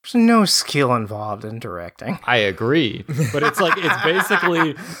There's no skill involved in directing. I agree, but it's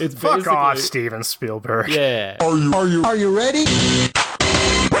basically Fuck off, Steven Spielberg. Yeah. Are you ready?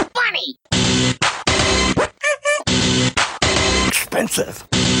 Funny. Expensive.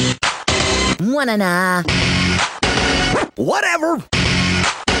 Wanna Whatever.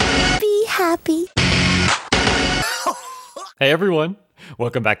 be happy. Hey everyone,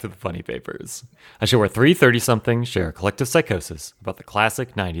 welcome back to the Funny Papers, a show where three 30-somethings share a collective psychosis about the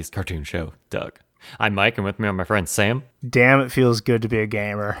classic 90s cartoon show, Doug. I'm Mike, and with me are my friend Sam. Damn, it feels good to be a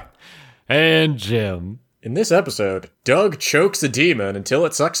gamer. And Jim. In this episode, Doug chokes a demon until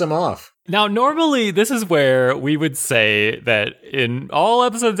it sucks him off. Now, normally, this is where we would say that in all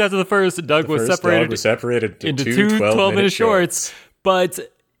episodes after the first, Doug was separated into two 12-minute shorts. But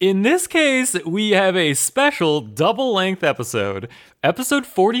in this case, we have a special double-length episode. Episode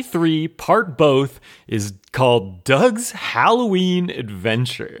 43, part both, is called Doug's Halloween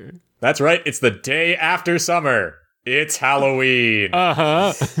Adventure. That's right, it's the day after summer. It's Halloween.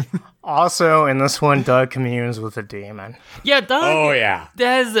 Uh-huh. Also, in this one, Doug communes with a demon. Yeah, Doug yeah.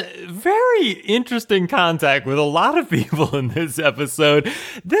 has very interesting contact with a lot of people in this episode.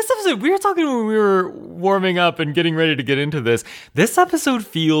 This episode, we were talking when we were warming up and getting ready to get into this. This episode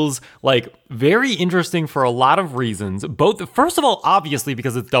feels like very interesting for a lot of reasons. Both, first of all, obviously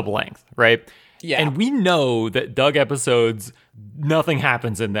because it's double length, right? Yeah. And we know that Doug episodes, nothing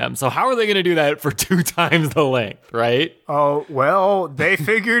happens in them. So how are they going to do that for 2 times the length, right? Oh, well, they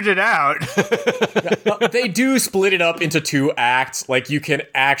figured it out. They do split it up into 2 acts. Like, you can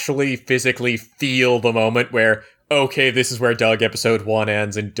actually physically feel the moment where, okay, this is where Doug episode 1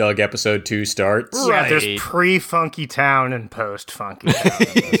 ends and Doug episode 2 starts. Yeah, there's pre-Funky Town and post-Funky Town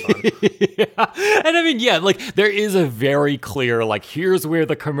in this one. Yeah. And I mean, yeah, like there is a very clear, like, here's where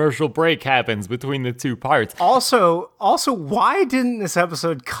the commercial break happens between the 2 parts. Also, why didn't this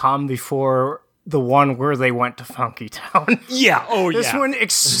episode come before the one where they went to Funky Town? Yeah. Oh, This one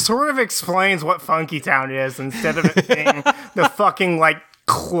sort of explains what Funky Town is instead of it being the fucking, like,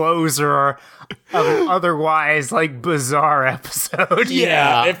 closer of an otherwise, like, bizarre episode.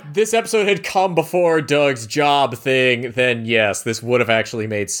 Yeah, if this episode had come before Doug's job thing, then yes, this would have actually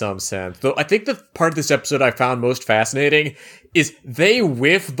made some sense. Though I think the part of this episode I found most fascinating is they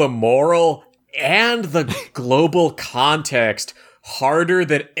whiff the moral and the global context harder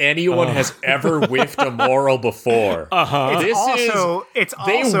than anyone has ever whiffed a moral before. They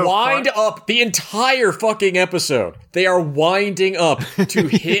wind up the entire fucking episode. They are winding up to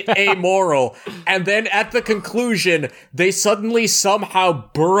hit a moral, and then at the conclusion, they suddenly somehow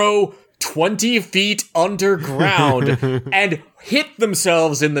burrow 20 feet underground and hit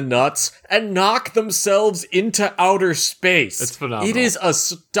themselves in the nuts and knock themselves into outer space. It's phenomenal. It is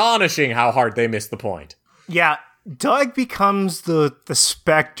astonishing how hard they missed the point. Yeah, Doug becomes the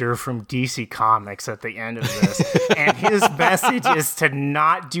Spectre from DC Comics at the end of this, and his message is to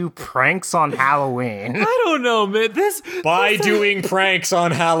not do pranks on Halloween. I don't know, man. By doing pranks on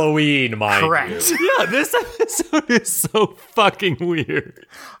Halloween, mind Correct. you. Yeah, this episode is so fucking weird.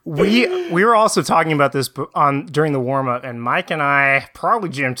 We were also talking about this during the warm-up, and Mike and I, probably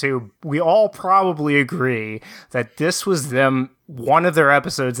Jim too, we all probably agree that this was one of their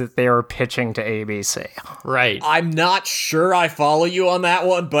episodes that they were pitching to ABC. Right. I'm not sure I follow you on that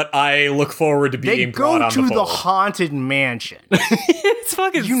one, but I look forward to being brought on the They go to fold. the Haunted Mansion. It's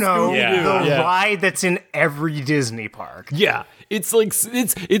fucking Scooby-Doo. the ride that's in every Disney park. Yeah. It's like,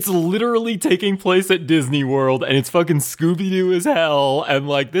 it's literally taking place at Disney World, and it's fucking Scooby-Doo as hell, and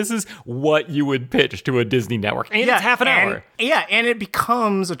like, this is what you would pitch to a Disney network. And it's half an hour. Yeah, and it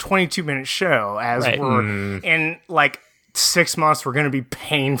becomes a 22-minute show as we're in, like, 6 months we're going to be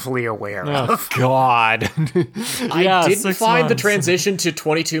painfully aware of. God. I didn't find the transition to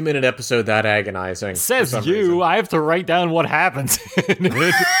 22-minute episode that agonizing. Says you. Reason. I have to write down what happens in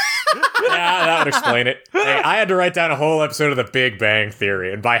it. Yeah, that would explain it. Hey, I had to write down a whole episode of The Big Bang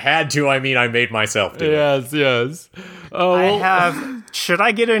Theory, and by had to, I mean I made myself do it. Yes. Oh, Should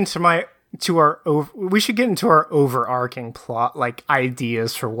I get into we should get into our overarching plot, like,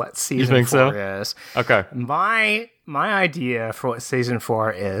 ideas for what season 4 is. Okay. My idea for what season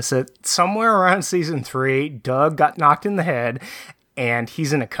 4 is that somewhere around season 3, Doug got knocked in the head and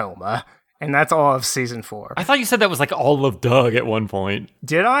he's in a coma. And that's all of season 4. I thought you said that was like all of Doug at one point.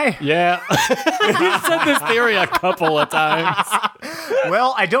 Did I? Yeah. You said this theory a couple of times.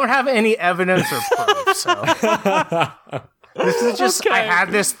 Well, I don't have any evidence or proof, so... This is just, I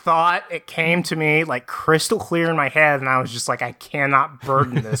had this thought, it came to me, like, crystal clear in my head, and I was just like, I cannot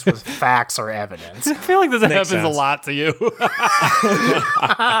burden this with facts or evidence. I feel like this happens sense. a lot to you.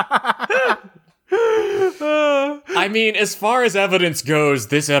 I mean, as far as evidence goes,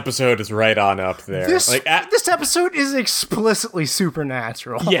 this episode is right on up there. This episode is explicitly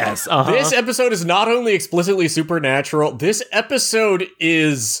supernatural. Yes. This episode is not only explicitly supernatural, this episode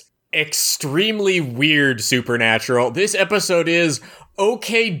is extremely weird supernatural. This episode is,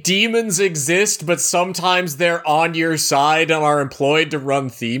 okay, demons exist, but sometimes they're on your side and are employed to run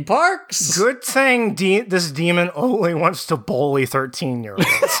theme parks? Good thing this demon only wants to bully 13-year-olds.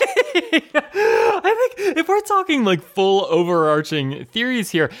 I think if we're talking like full overarching theories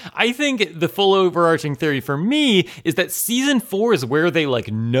here, I think the full overarching theory for me is that season 4 is where they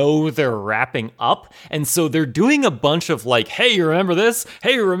like know they're wrapping up. And so they're doing a bunch of like, hey, you remember this?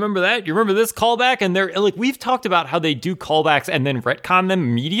 Hey, you remember that? You remember this callback? And they're like, we've talked about how they do callbacks and then retcon them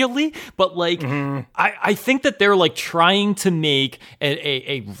immediately. But like, I think that they're like trying to make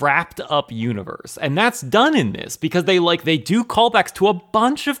a wrapped up universe. And that's done in this because they do callbacks to a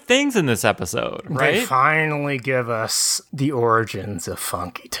bunch of things in this episode, right? They finally give us the origins of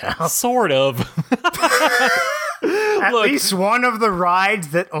Funky Town. Sort of. At least one of the rides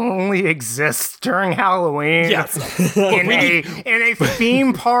that only exists during Halloween. Yes. in a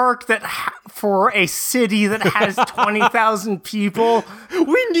theme park that for a city that has 20,000 people.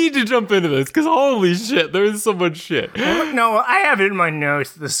 We need to jump into this because holy shit, there's so much shit. No, I have it in my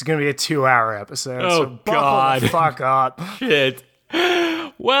notes. This is going to be a 2-hour episode. Oh, so buckle God. the fuck up. Shit.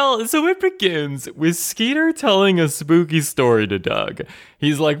 Well, so it begins with Skeeter telling a spooky story to Doug.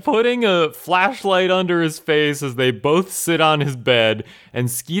 He's like putting a flashlight under his face as they both sit on his bed, and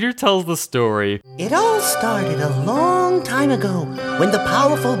Skeeter tells the story. It all started a long time ago when the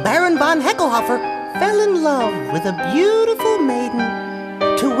powerful Baron von Heckelhofer fell in love with a beautiful maiden.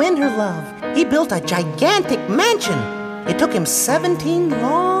 To win her love, he built a gigantic mansion. It took him 17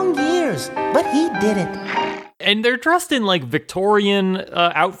 long years, but he did it. And they're dressed in like Victorian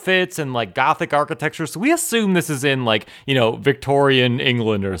outfits and like Gothic architecture. So we assume this is in like, Victorian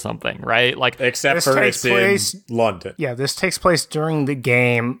England or something, right? Like, except for it's in London. Yeah, this takes place during the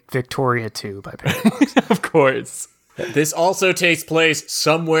game Victoria 2 by Paradox. Of course. This also takes place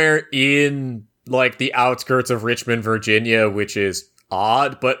somewhere in like the outskirts of Richmond, Virginia, which is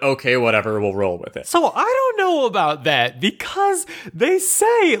odd, but okay, whatever, we'll roll with it. So I don't know about that because they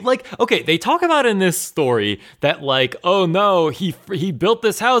say like, okay, they talk about in this story that like, oh no, he built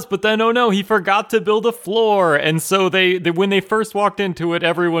this house, but then oh no, he forgot to build a floor, and so they when they first walked into it,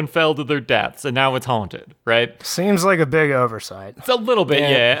 everyone fell to their deaths, and now it's haunted, right? Seems like a big oversight. It's a little bit,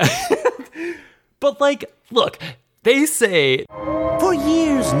 yeah. But like, look, they say for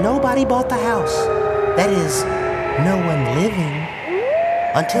years nobody bought the house. That is, no one living.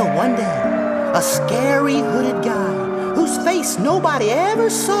 Until one day, a scary hooded guy, whose face nobody ever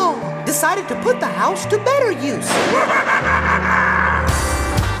saw, decided to put the house to better use.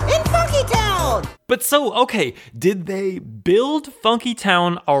 In Funky Town! But so, okay, did they build Funky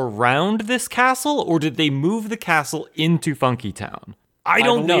Town around this castle, or did they move the castle into Funky Town? I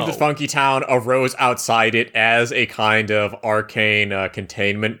don't know. I believe the Funky Town arose outside it as a kind of arcane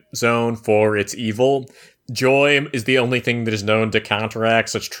containment zone for its evil. Joy is the only thing that is known to counteract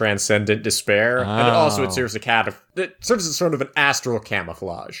such transcendent despair, and it serves it serves as sort of an astral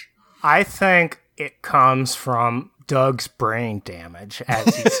camouflage. I think it comes from Doug's brain damage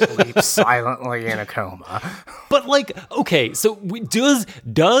as he sleeps silently in a coma. But like, okay, so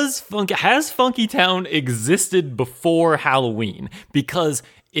has Funky Town existed before Halloween? Because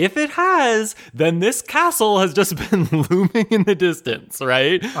if it has, then this castle has just been looming in the distance,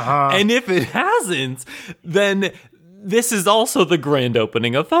 right? And if it hasn't, then this is also the grand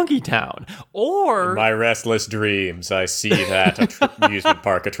opening of Funky Town. Or in my restless dreams, I see that amusement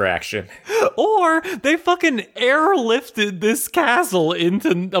park attraction. Or they fucking airlifted this castle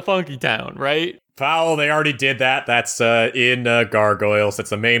into a Funky Town, right? Foul, they already did that. That's in Gargoyles. That's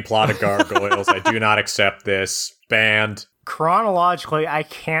the main plot of Gargoyles. I do not accept this. Banned. Chronologically, I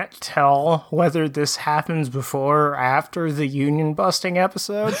can't tell whether this happens before or after the union busting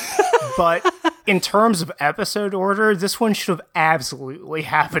episode, but in terms of episode order, this one should have absolutely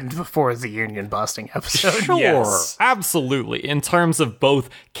happened before the union busting episode. Sure, yes. Absolutely. In terms of both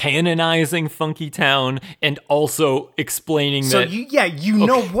canonizing Funky Town and also explaining so that... you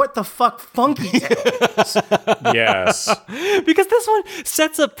know what the fuck Funky Town is. Yes. Because this one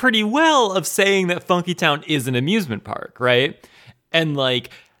sets up pretty well of saying that Funky Town is an amusement park, right? And like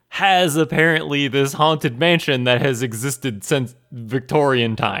has apparently this haunted mansion that has existed since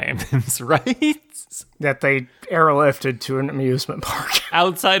Victorian times, right? that they airlifted to an amusement park.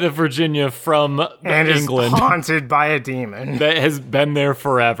 outside of Virginia from And England is haunted by a demon. that has been there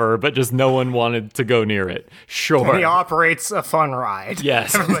forever, but just no one wanted to go near it. Sure. He operates a fun ride.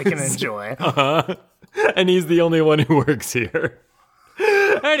 Yes. Everybody can enjoy. And he's the only one who works here.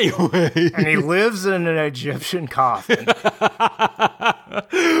 Anyway. And he lives in an Egyptian coffin.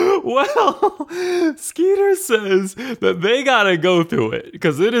 Well, Skeeter says that they gotta go through it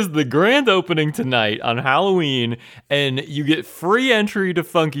because it is the grand opening tonight on Halloween, and you get free entry to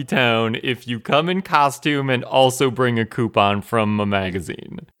Funky Town if you come in costume and also bring a coupon from a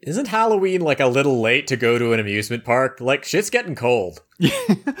magazine. Isn't Halloween like a little late to go to an amusement park? Like, shit's getting cold. Well,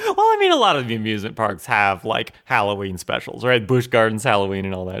 I mean, a lot of the amusement parks have like Halloween specials, right? Busch Gardens Halloween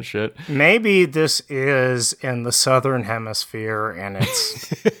and all that shit. Maybe this is in the southern hemisphere and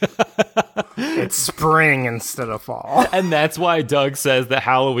it's spring instead of fall. And that's why Doug says that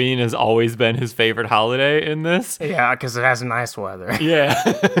Halloween has always been his favorite holiday in this. Yeah, because it has nice weather. Yeah.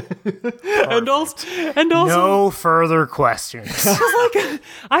 and also No further questions.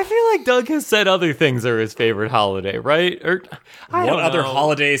 I feel like Doug has said other things are his favorite holiday, right? Or I What don't other know.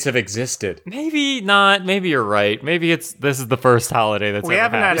 holidays have existed? Maybe this is the first holiday that's We ever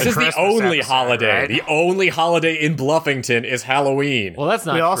haven't had happened. This is the Christmas only episode, holiday. right? The only holiday in Bluffington is Halloween. Well, that's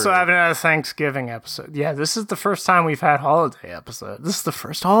not We also true. haven't had a Thanksgiving episode. Yeah, this is the first time we've had holiday episode. This is the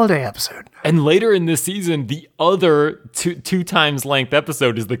first holiday episode. And later in this season, the other two times length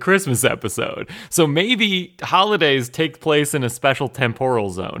episode is the Christmas episode. So maybe holidays take place in a special temporal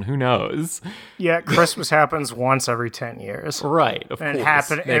zone. Who knows? Yeah, Christmas happens once every 10 years. Right, of And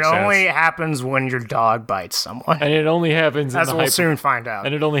course. it only happens when your dog bites someone. And it only happens As in the we'll soon find out.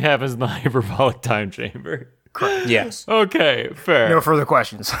 and it only happens in the hyperbolic time chamber. Yes. Okay, fair. No further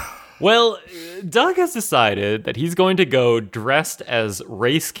questions. Well, Doug has decided that he's going to go dressed as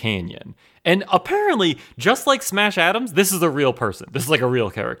Race Canyon. And apparently, just like Smash Adams, this is a real person. This is like a real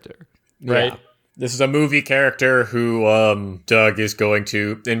character, right? Yeah. This is a movie character who Doug is going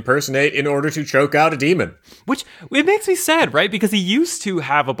to impersonate in order to choke out a demon. Which, it makes me sad, right? Because he used to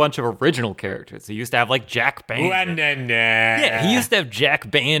have a bunch of original characters. He used to have, like, Jack Bandit. Yeah, he used to have Jack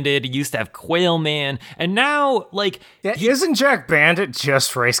Bandit. He used to have Quail Man. And now, like... Yeah, isn't Jack Bandit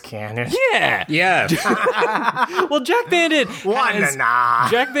just Race Canyon? Yeah! Yeah. Well, Jack Bandit Nah.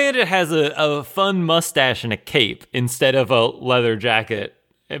 Jack Bandit has a fun mustache and a cape instead of a leather jacket,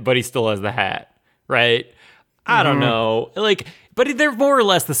 but he still has the hat. Right? I don't know. Like, but they're more or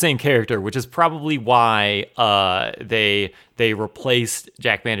less the same character, which is probably why they replaced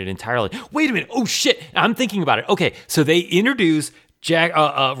Jack Bandit entirely. Wait a minute. Oh shit. I'm thinking about it. Okay, so they introduce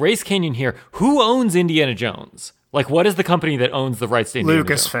Race Canyon here. Who owns Indiana Jones? Like, what is the company that owns the rights to Indiana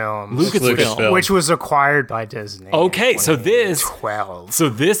Jones? Lucasfilm. Which was acquired by Disney. Okay, so this 12. So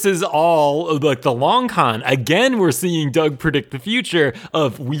this is all like the long con. Again, we're seeing Doug predict the future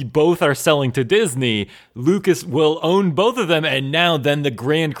of we both are selling to Disney. Lucas will own both of them, and now then the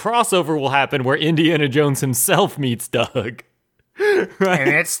grand crossover will happen where Indiana Jones himself meets Doug. And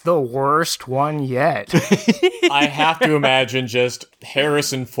it's the worst one yet. I have to imagine just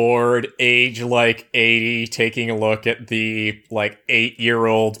Harrison Ford, age like 80, taking a look at the like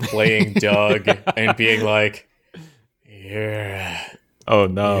 8-year-old playing Doug and being like, yeah. Oh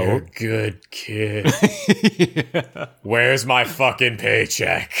no. You're a good kid. Where's my fucking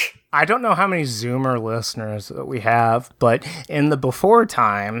paycheck? I don't know how many Zoomer listeners that we have, but in the before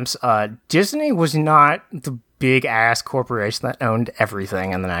times, Disney was not the big ass corporation that owned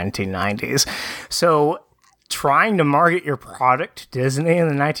everything in the 1990s. So trying to market your product to Disney in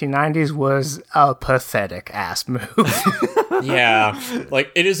the 1990s was a pathetic ass move. Yeah.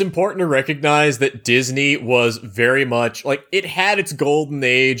 Like, it is important to recognize that Disney was very much, like, it had its golden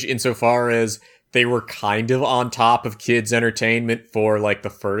age insofar as they were kind of on top of kids' entertainment for, like,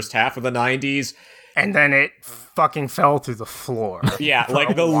 the first half of the 90s. And then it fucking fell through the floor. Yeah,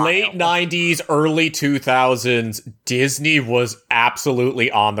 like the late 90s, early 2000s, Disney was absolutely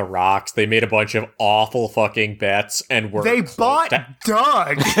on the rocks. They made a bunch of awful fucking bets and were... They bought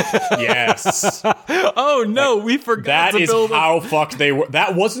Doug! Yes. Oh no, we forgot That to is build how fucked they were.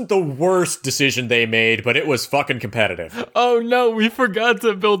 That wasn't the worst decision they made, but it was fucking competitive. Oh no, we forgot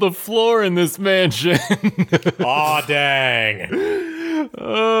to build a floor in this mansion. Aw, dang.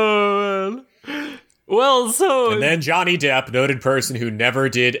 Oh man. Well, so... And then Johnny Depp, noted person who never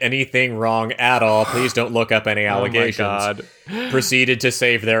did anything wrong at all, please don't look up any allegations, God. proceeded to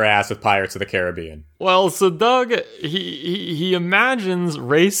save their ass with Pirates of the Caribbean. Well, so Doug, he imagines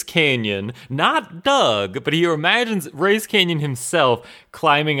Race Canyon, not Doug, but he imagines Race Canyon himself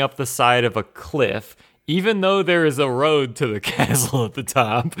climbing up the side of a cliff Even though there is a road to the castle at the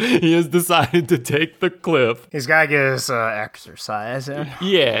top, he has decided to take the cliff. He's got to get his exercise in.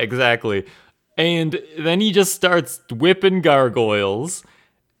 Yeah, exactly. And then he just starts whipping gargoyles.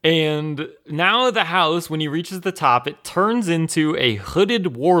 And now the house, when he reaches the top, it turns into a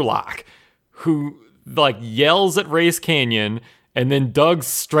hooded warlock who, like, yells at Race Canyon, and then Doug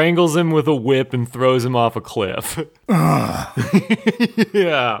strangles him with a whip and throws him off a cliff. Yeah.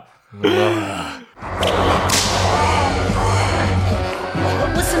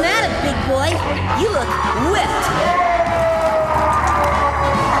 What's the matter, big boy? You look whipped.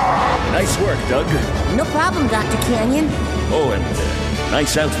 Nice work, Doug. No problem, Dr. Canyon. Oh, and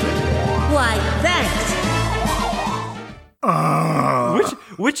nice outfit. Why, thanks.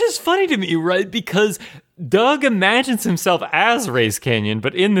 Which is funny to me, right? Because Doug imagines himself as Race Canyon,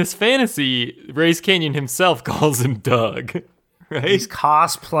 but in this fantasy, Race Canyon himself calls him Doug. Right? He's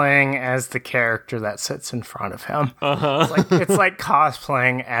cosplaying as the character that sits in front of him. It's like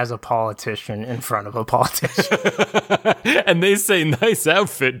cosplaying as a politician in front of a politician. And they say, nice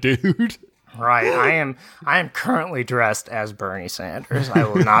outfit, dude. Right. I am currently dressed as Bernie Sanders. I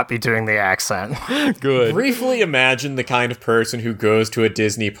will not be doing the accent. Good. Briefly imagine the kind of person who goes to a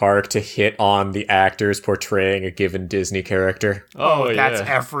Disney park to hit on the actors portraying a given Disney character. Oh, yeah.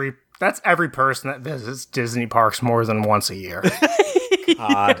 That's every person that visits Disney parks more than once a year.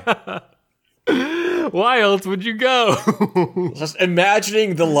 God. Why else would you go? Just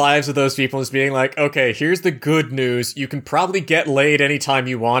imagining the lives of those people as being like, okay, here's the good news. You can probably get laid anytime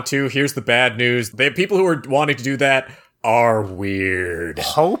you want to. Here's the bad news. The people who are wanting to do that are weird.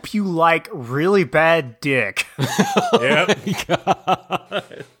 Hope you like really bad dick. Yep.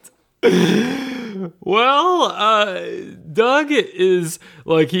 Well, Doug is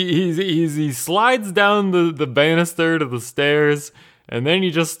like he slides down the banister to the stairs, and then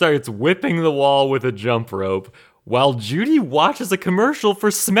he just starts whipping the wall with a jump rope while Judy watches a commercial for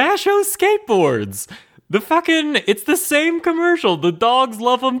Smash-O skateboards. It's the same commercial. The dogs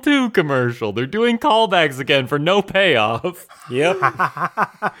love them too commercial. They're doing callbacks again for no payoff. Yep.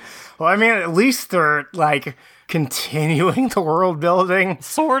 Well, I mean, at least they're like continuing the world building.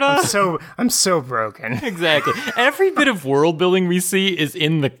 Sorta. I'm so broken. Exactly. Every bit of world building we see is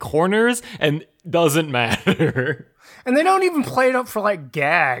in the corners and doesn't matter. And they don't even play it up for like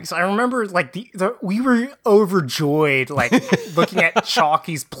gags. I remember like we were overjoyed like looking at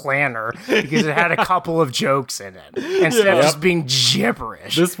Chalky's planner because it had a couple of jokes in it instead of just being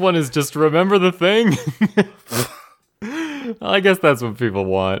gibberish. This one is just remember the thing. I guess that's what people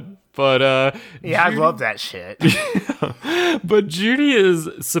want. But I love that shit. But Judy is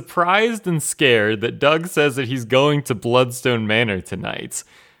surprised and scared that Doug says that he's going to Bloodstone Manor tonight.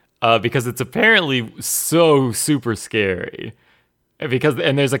 Because it's apparently so super scary.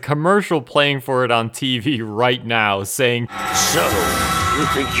 And there's a commercial playing for it on TV right now saying, "So, you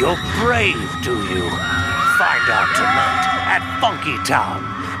think you're brave, do you? Find out tonight at Funky Town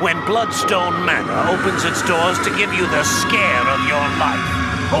when Bloodstone Manor opens its doors to give you the scare of your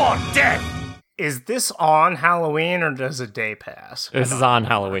life or death." Is this on Halloween or does a day pass? This is on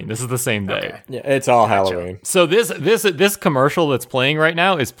Halloween. This is the same day. Okay. Yeah, it's all Halloween. So this commercial that's playing right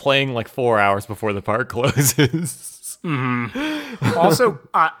now is playing like 4 hours before the park closes. Mm-hmm. Also,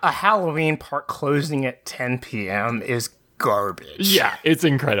 a Halloween park closing at 10 p.m. is garbage. Yeah, it's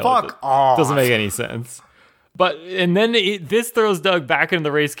incredible. Fuck off. Doesn't make any sense. And then this throws Doug back into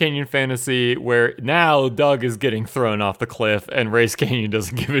the Race Canyon fantasy where now Doug is getting thrown off the cliff and Race Canyon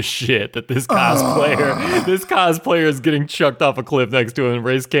doesn't give a shit that this cosplayer is getting chucked off a cliff next to him, and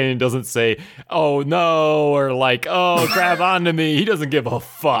Race Canyon doesn't say, "Oh no," or like, "Oh, grab onto me." He doesn't give a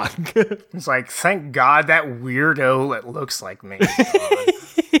fuck. It's like, thank God that weirdo that looks like me.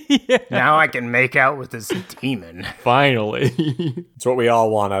 Yeah. Now I can make out with this demon. Finally. It's what we all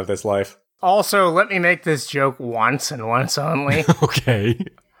want out of this life. Also, let me make this joke once and once only. Okay.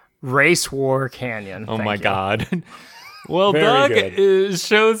 Race War Canyon. Oh my God. Well, Very Doug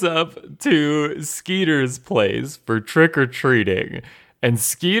shows up to Skeeter's place for trick-or-treating, and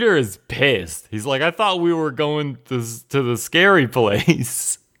Skeeter is pissed. He's like, "I thought we were going to the scary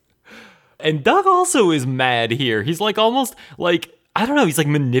place." And Doug also is mad here. He's like almost like, I don't know, he's like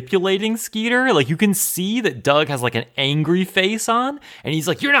manipulating Skeeter. Like you can see that Doug has like an angry face on, and he's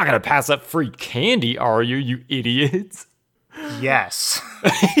like, "You're not gonna pass up free candy, are you, you idiots?" Yes.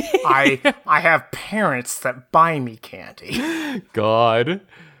 I have parents that buy me candy. God.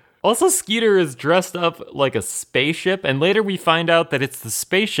 Also, Skeeter is dressed up like a spaceship, and later we find out that it's the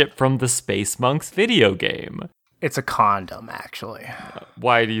spaceship from the Space Monks video game. It's a condom, actually.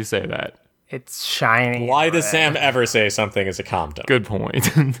 Why do you say that? It's shiny. Why does Sam ever say something is a condom? Good point.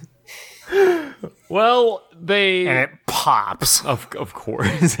 Well, and it pops. Of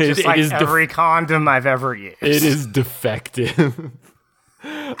course. Just like every condom I've ever used. It is defective.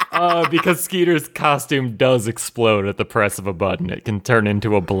 Because Skeeter's costume does explode at the press of a button. It can turn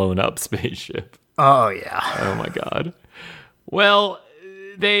into a blown-up spaceship. Oh, yeah. Oh, my God. Well,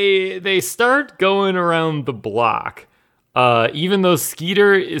 they start going around the block, even though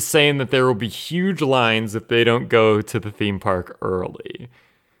Skeeter is saying that there will be huge lines if they don't go to the theme park early.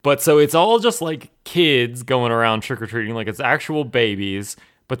 But so it's all just like kids going around trick-or-treating, like it's actual babies,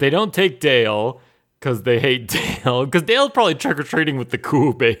 but they don't take Dale because they hate Dale, because Dale's probably trick-or-treating with the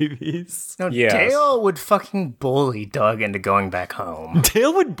cool babies. No, Yes. Dale would fucking bully Doug into going back home.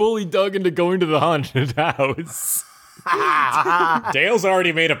 Dale would bully Doug into going to the haunted house. Dale's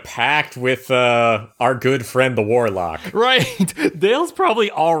already made a pact with our good friend the Warlock. Right. Dale's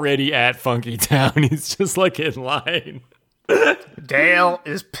probably already at Funky Town. He's just like in line. Dale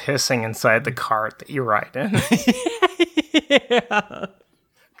is pissing inside the cart that you ride in. Yeah.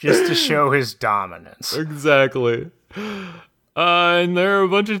 Just to show his dominance. Exactly. And there are a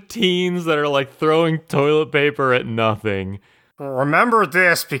bunch of teens that are like throwing toilet paper at nothing. Remember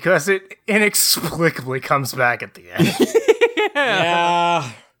this because it inexplicably comes back at the end.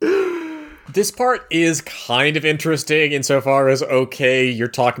 Yeah. This part is kind of interesting insofar as, okay, you're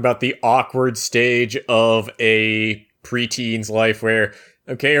talking about the awkward stage of a preteen's life where,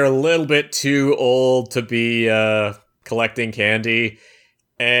 okay, you're a little bit too old to be collecting candy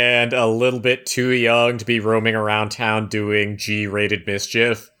and a little bit too young to be roaming around town doing G-rated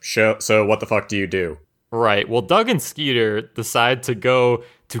mischief. So what the fuck do you do? Right. Well, Doug and Skeeter decide to go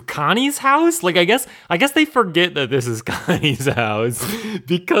to Connie's house. Like, I guess they forget that this is Connie's house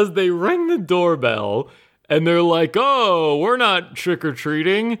because they ring the doorbell and they're like, oh, we're not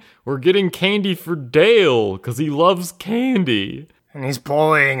trick-or-treating. We're getting candy for Dale because he loves candy. And he's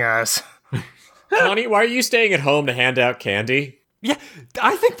bullying us. Connie, why are you staying at home to hand out candy? Yeah,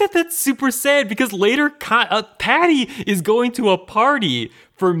 I think that's super sad because later Patty is going to a party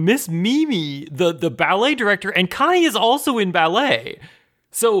for Miss Mimi, the ballet director, and Connie is also in ballet.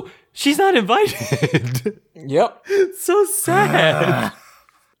 So she's not invited. Yep. So sad.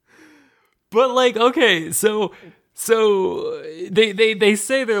 But like, okay, so they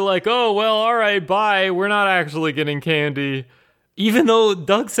say they're like, oh, well, all right, bye. We're not actually getting candy. Even though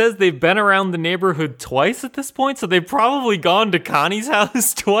Doug says they've been around the neighborhood twice at this point, so they've probably gone to Connie's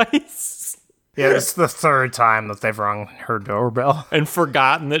house twice. Yeah, it's the third time that they've rung her doorbell. And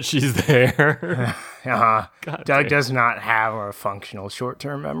forgotten that she's there. Doug does not have a functional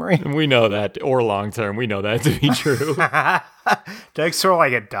short-term memory. And we know that, or long-term, we know that to be true. Doug's sort of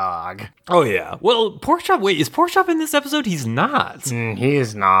like a dog. Oh, yeah. Well, Porkchop, wait, is Porkchop in this episode? He's not. He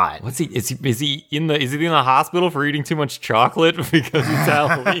is not. What's he? Is he in the hospital for eating too much chocolate because it's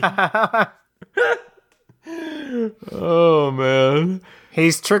Halloween? Oh, man.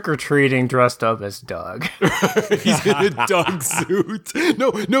 He's trick-or-treating dressed up as Doug. He's in a Doug suit.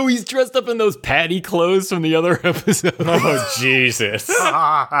 No, he's dressed up in those Patty clothes from the other episode. Oh, Jesus.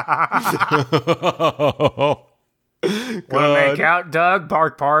 Wanna make out, Doug?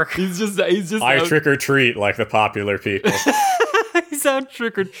 Bark, bark. He's just I out, trick or treat like the popular people. he's out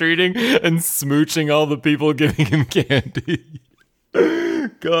trick-or-treating and smooching all the people giving him candy.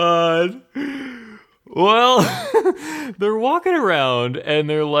 God. Well, they're walking around and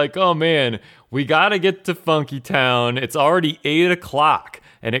they're like, oh man, we gotta get to Funky Town. It's already 8 o'clock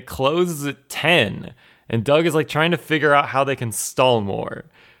and it closes at 10. And Doug is like trying to figure out how they can stall more.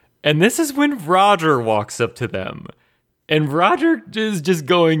 And this is when Roger walks up to them. And Roger is just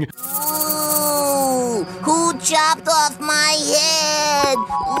going, Ooh, who chopped off my head?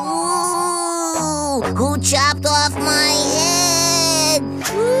 Ooh, who chopped off my head?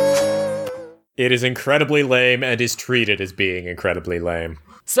 Ooh. It is incredibly lame and is treated as being incredibly lame.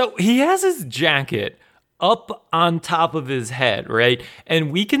 So he has his jacket up on top of his head, right?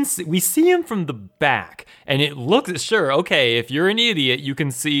 And we see him from the back, and it looks, sure, okay, if you're an idiot, you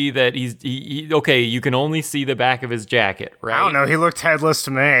can see that okay, you can only see the back of his jacket, right? I don't know, he looked headless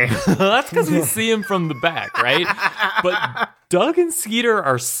to me. That's because we see him from the back, right? But Doug and Skeeter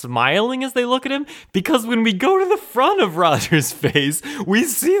are smiling as they look at him because when we go to the front of Roger's face, we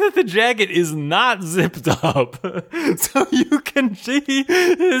see that the jacket is not zipped up. So you can see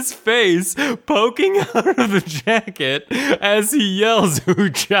his face poking out of the jacket as he yells, who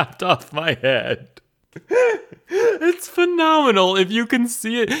chopped off my head? It's phenomenal if you can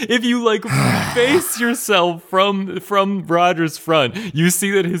see it. If you like face yourself from Roger's front, you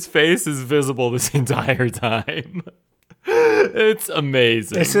see that his face is visible this entire time. It's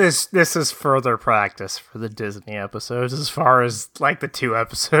amazing. This is further practice for the Disney episodes, as far as like the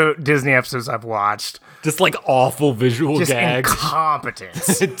Disney episodes I've watched. Just like awful visual Just gags.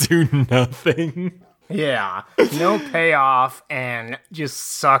 incompetence. Do nothing. Yeah, no payoff and just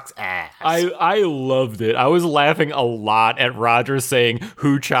sucks ass. I loved it. I was laughing a lot at Roger saying,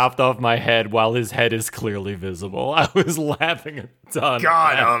 "Who chopped off my head?" while his head is clearly visible. I was laughing a ton.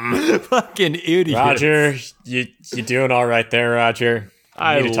 Got him. Fucking idiot. Roger, you doing all right there, Roger?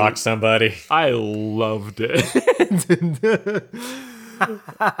 You need to talk to somebody. I loved it.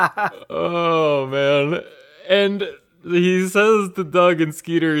 Oh, man. And he says to Doug and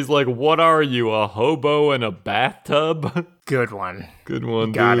Skeeter, he's like, "What are you, a hobo in a bathtub?" Good one. Good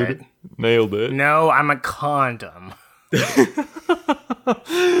one, Got dude. it. Nailed it. No, I'm a condom.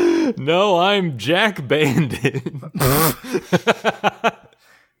 No, I'm Jack Bandit.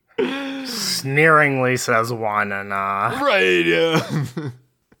 Sneeringly says one, and Right, yeah.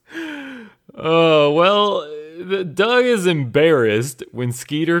 Oh, well, Doug is embarrassed when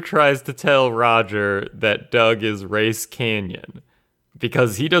Skeeter tries to tell Roger that Doug is Race Canyon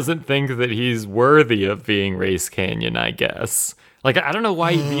because he doesn't think that he's worthy of being Race Canyon, I guess. Like, I don't know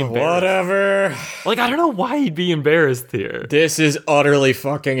why he'd be embarrassed. Whatever. Like, I don't know why he'd be embarrassed here. This is utterly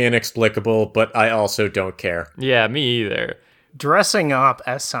fucking inexplicable, but I also don't care. Yeah, me either. dressing up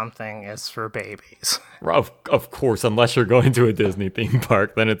as something is for babies. Of course, unless you're going to a Disney theme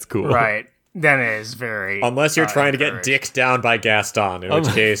park, then it's cool. Right. Then it is very... Unless you're trying to get dicked down by Gaston, in which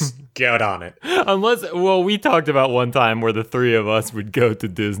case, get on it. Well, we talked about one time where the three of us would go to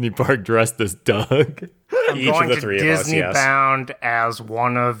Disney Park dressed as Doug. Each of the three of us, Disney yes. bound as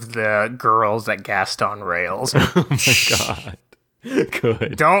one of the girls at Gaston Rails. Oh my god.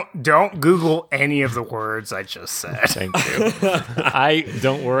 Good. Don't Google any of the words I just said. Thank you.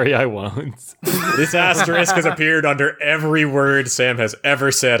 Don't worry, I won't. This asterisk has appeared under every word Sam has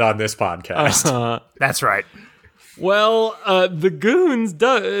ever said on this podcast. That's right. Well, the goons,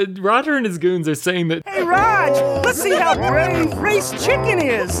 Roger and his goons are saying that... Hey, Raj, let's see how brave Race Chicken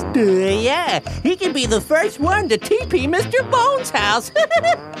is. Yeah, he can be the first one to TP Mr. Bones' house.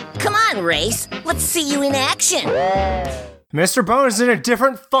 Come on, Race. Let's see you in action. Mr. Bone is in a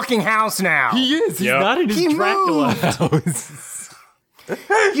different fucking house now. He is. He's not in his He Dracula moved. house.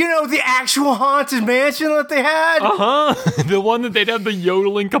 You know, the actual haunted mansion that they had? Uh-huh. The one that they'd have the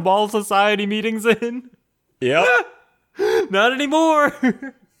yodeling Cabal Society meetings in? Yep. Not anymore.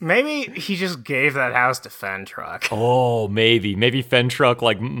 Maybe he just gave that house to Fentruck. Oh, maybe. Maybe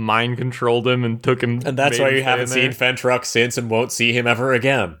Fentruck, mind controlled him and took him. And that's why you haven't there. seen Fentruck since and won't see him ever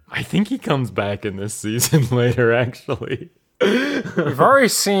again. I think he comes back in this season later, actually. We've already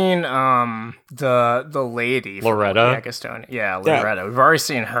seen the lady. Loretta? Yeah, Loretta. We've already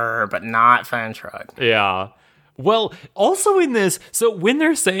seen her, but not Fentruck. Yeah. Well, also in this, so when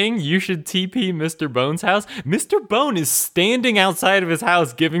they're saying you should TP Mr. Bone's house, Mr. Bone is standing outside of his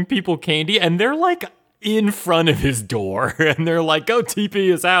house giving people candy, and they're in front of his door, and they're like, go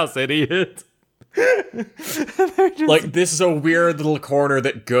TP his house, idiot. This is a weird little corner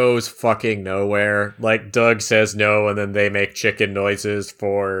that goes fucking nowhere. Doug says no, and then they make chicken noises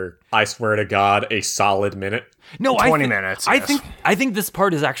for, I swear to God, a solid minute. No, 20 minutes. Yes. I think this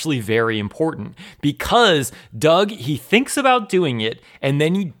part is actually very important because Doug, he thinks about doing it and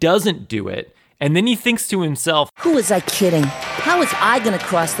then he doesn't do it. And then he thinks to himself, Who was I kidding? How was I going to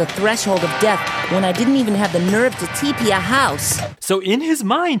cross the threshold of death when I didn't even have the nerve to TP a house? So in his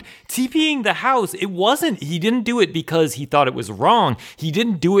mind, TPing the house, he didn't do it because he thought it was wrong. He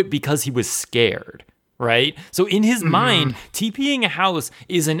didn't do it because he was scared. Right? So in his mind, TPing a house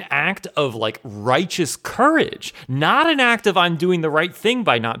is an act of righteous courage, not an act of I'm doing the right thing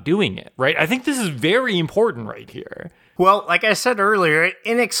by not doing it, right? I think this is very important right here. Well, like I said earlier, it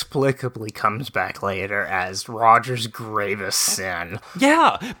inexplicably comes back later as Roger's gravest sin.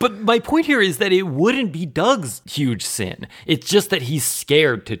 Yeah, but my point here is that it wouldn't be Doug's huge sin. It's just that he's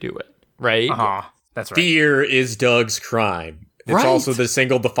scared to do it, right? Uh-huh. That's right. Fear is Doug's crime. It's also the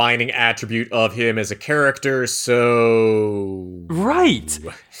single defining attribute of him as a character, so... Right.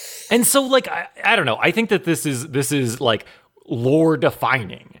 And so, I don't know. I think that this is lore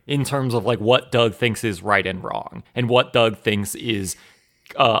defining in terms of what Doug thinks is right and wrong and what Doug thinks is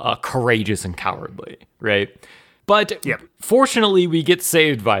courageous and cowardly, right? But fortunately, we get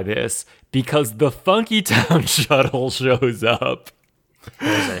saved by this because the Funky Town shuttle shows up.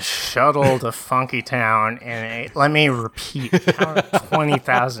 There's a shuttle to Funky Town, and let me repeat,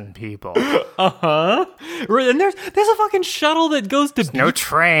 20,000 people. Uh-huh. And there's a fucking shuttle that goes to no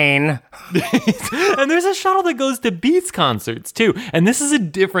train. And there's a shuttle that goes to Beats concerts, too. And this is a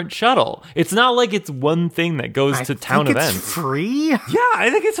different shuttle. It's not like it's one thing that goes to town events. It's free? Yeah, I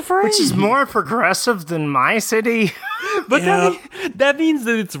think it's free. Which is more progressive than my city. But that means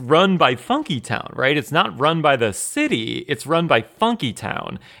that it's run by Funky Town, right? It's not run by the city. It's run by Funky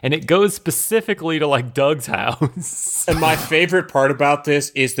Town. And it goes specifically to, like, Doug's house. And my favorite part about this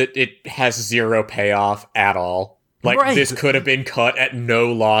is that it has zero payoff at all. Like, This could have been cut at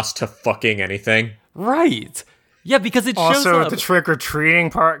no loss to fucking anything. Right. Yeah, because it shows also, up. the trick-or-treating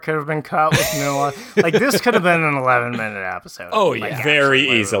part could have been cut with no... like, this could have been an 11-minute episode. Oh, yeah. Like, very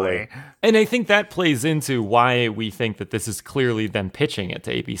easily. And I think that plays into why we think that this is clearly them pitching it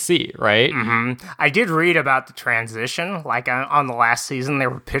to ABC, right? Mm-hmm. I did read about the transition. Like, on the last season, they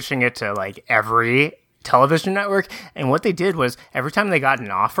were pitching it to, like, every television network, and what they did was, every time they got an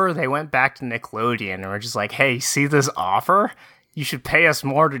offer, they went back to Nickelodeon and were just like, hey, see this offer? You should pay us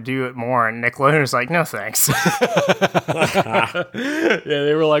more to do it more. And Nickelodeon was like, no thanks. Yeah,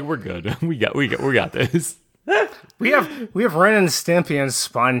 they were like, we're good. We got this. We have Ren and Stimpy and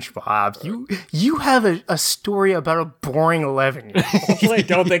SpongeBob. You have a story about a boring 11-year-old. I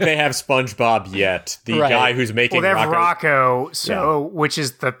don't think they have SpongeBob yet. The guy who's making they have Rocco, which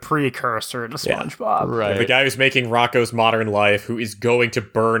is the precursor to SpongeBob. Yeah. Right. The guy who's making Rocco's Modern Life, who is going to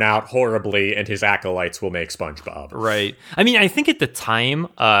burn out horribly, and his acolytes will make SpongeBob. Right. I mean, I think at the time,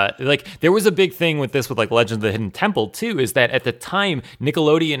 like, there was a big thing with this with, like, Legends of the Hidden Temple, too, is that at the time,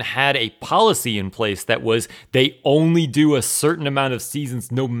 Nickelodeon had a policy in place that was they only do a certain amount of seasons,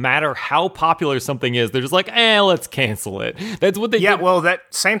 no matter how popular something is. They're just like, let's cancel it. That's what they do. Yeah, well, that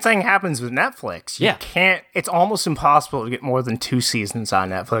same thing happens with Netflix. You can't, it's almost impossible to get more than 2 seasons on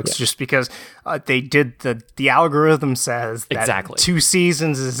Netflix just because they did the algorithm says that 2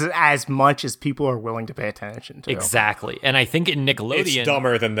 seasons is as much as people are willing to pay attention to. Exactly. And I think in Nickelodeon... It's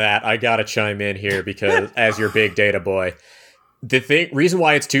dumber than that. I gotta chime in here because as your big data boy... The reason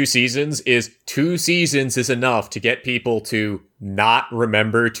why it's 2 seasons is 2 seasons is enough to get people to not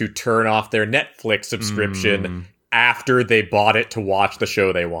remember to turn off their Netflix subscription after they bought it to watch the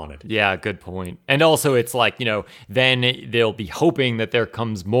show they wanted. Yeah, good point. And also it's like, then they'll be hoping that there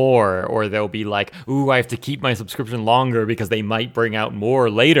comes more, or they'll be like, ooh, I have to keep my subscription longer because they might bring out more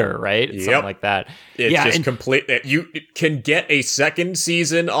later, right? Yep. Something like that. It's just complete. You can get a second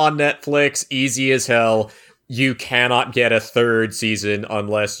season on Netflix easy as hell. You cannot get a 3rd season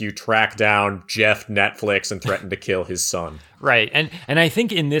unless you track down Jeff Netflix and threaten to kill his son. Right. And I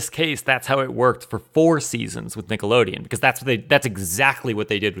think in this case, that's how it worked for 4 seasons with Nickelodeon, because that's exactly what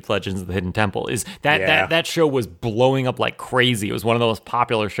they did with Legends of the Hidden Temple, is that show was blowing up like crazy. It was one of the most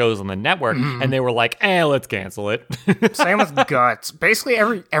popular shows on the network, and they were like, let's cancel it. Same with Guts. Basically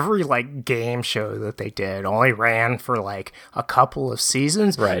every like game show that they did only ran for like a couple of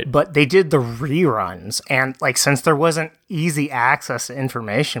seasons. Right. But they did the reruns, and like since there wasn't easy access to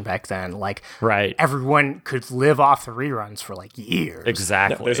information back then, like everyone could live off the reruns for like years.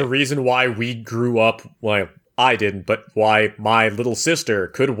 Exactly. There's a reason why we grew up, well, I didn't, but why my little sister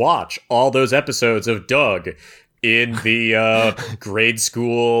could watch all those episodes of Doug in the grade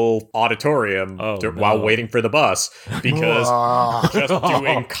school auditorium while waiting for the bus, because just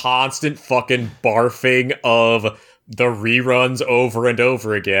doing constant fucking barfing of the reruns over and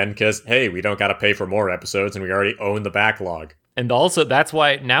over again, because, hey, we don't got to pay for more episodes and we already own the backlog. And also, that's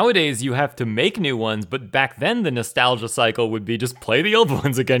why nowadays you have to make new ones, but back then the nostalgia cycle would be just play the old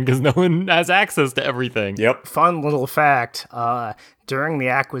ones again because no one has access to everything. Yep. Fun little fact, during the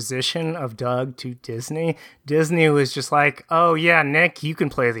acquisition of Doug to Disney, Disney was just like, oh yeah, Nick, you can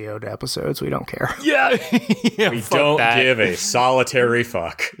play the old episodes, we don't care. Yeah. We don't give a solitary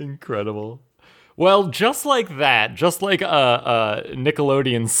fuck. Incredible. Well, just like that, just like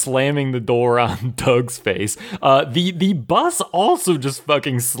Nickelodeon slamming the door on Doug's face, the bus also just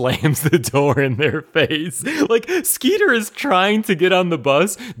fucking slams the door in their face. Like, Skeeter is trying to get on the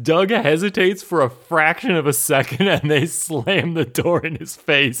bus, Doug hesitates for a fraction of a second, and they slam the door in his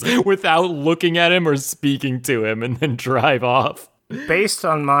face without looking at him or speaking to him, and then drive off. Based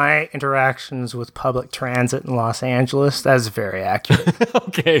on my interactions with public transit in Los Angeles, that's very accurate.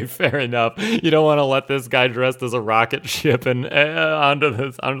 Okay, fair enough. You don't want to let this guy dressed as a rocket ship and onto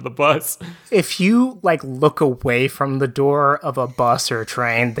the bus. If you look away from the door of a bus or a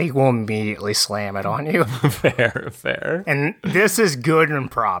train, they will immediately slam it on you. Fair. And this is good and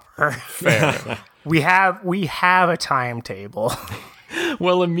proper. Fair. We have a timetable.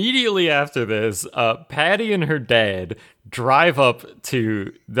 Well, immediately after this, Patty and her dad drive up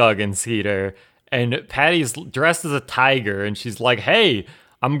to Doug and Skeeter, and Patty's dressed as a tiger, and she's like, hey,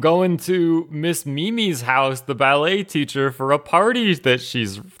 I'm going to Miss Mimi's house, the ballet teacher, for a party that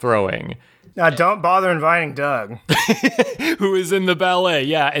she's throwing. Don't bother inviting Doug. Who is in the ballet,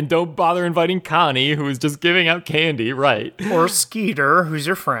 yeah, and don't bother inviting Connie, who is just giving out candy, right. Or Skeeter, who's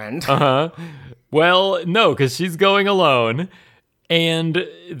your friend. Well, no, because she's going alone. And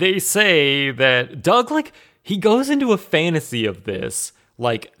they say that Doug, like, he goes into a fantasy of this,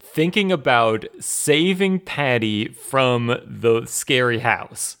 like, thinking about saving Patty from the scary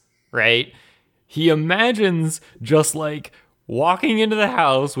house, right? He imagines just, like, walking into the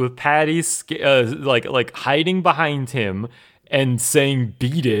house with Patty, like hiding behind him and saying,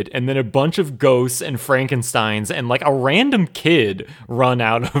 beat it, and then a bunch of ghosts and Frankensteins and, like, a random kid run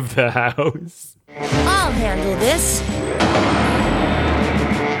out of the house. I'll handle this.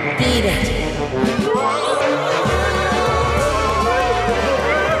 Beat it.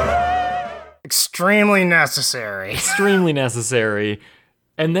 Extremely necessary. Extremely necessary.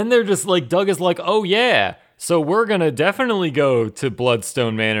 And then they're just like, Doug is like, oh yeah, so we're gonna definitely go to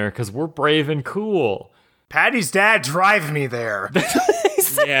Bloodstone Manor because we're brave and cool. Patty's dad drive me there.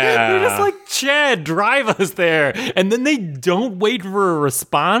 Yeah. They're just like, Chad, drive us there. And then they don't wait for a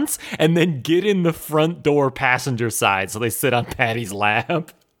response and then get in the front door passenger side. So they sit on Patty's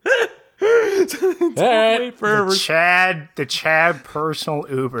lap. The Chad personal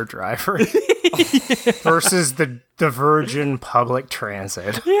Uber driver versus the Virgin public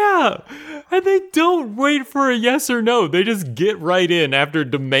transit. Yeah. And they don't wait for a yes or no. They just get right in after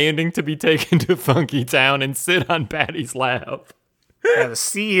demanding to be taken to Funky Town and sit on Patty's lap. Yeah, the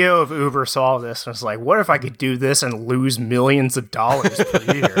CEO of Uber saw this and was like, what if I could do this and lose millions of dollars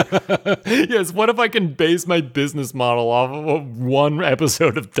per year? Yes, what if I can base my business model off of one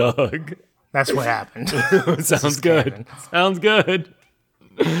episode of Doug? That's what happened. Sounds good. Sounds good.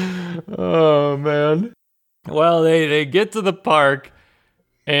 Oh, man. Well, they get to the park,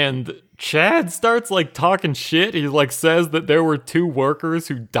 and Chad starts, like, talking shit. He, like, says that there were 2 workers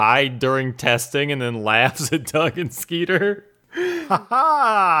who died during testing and then laughs at Doug and Skeeter.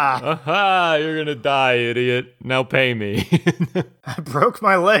 Ha! You're gonna die, idiot. Now pay me. I broke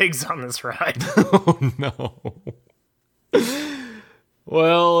my legs on this ride. Oh, no.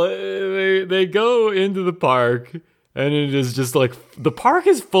 Well, they go into the park, and it is just like, the park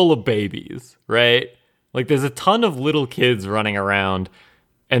is full of babies, right? Like, there's a ton of little kids running around,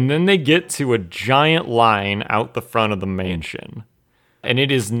 and then they get to a giant line out the front of the mansion. And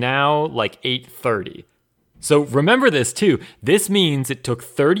it is now, like, 8:30. So remember this, too. This means it took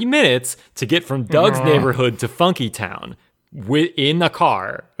 30 minutes to get from Doug's neighborhood to Funky Town in a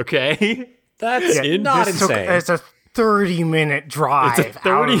car, okay? That's not insane. It's a 30-minute drive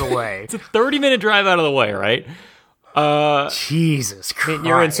out of the way. It's a 30-minute drive out of the way, right? Jesus Christ.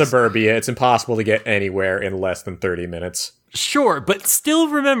 You're in suburbia. It's impossible to get anywhere in less than 30 minutes. Sure, but still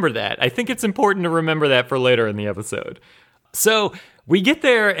remember that. I think it's important to remember that for later in the episode. So we get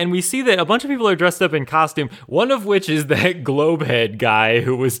there and we see that a bunch of people are dressed up in costume, one of which is that Globehead guy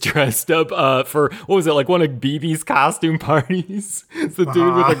who was dressed up for, what was it, like one of BB's costume parties? It's the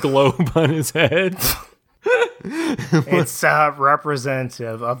dude with a globe on his head. It's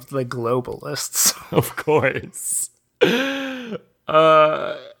representative of the globalists. Of course. And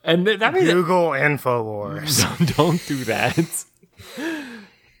that means Google InfoWars. Don't do that. It's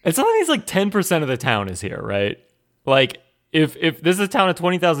not like it's like 10% of the town is here, right? Like, if this is a town of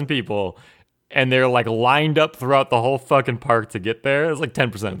 20,000 people and they're like lined up throughout the whole fucking park to get there, it's like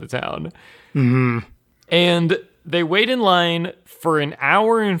 10% of the town. Mm-hmm. And they wait in line for an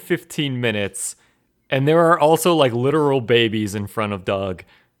hour and 15 minutes. And there are also like literal babies in front of Doug.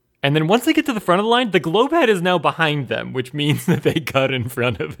 And then once they get to the front of the line, the Globehead is now behind them, which means that they cut in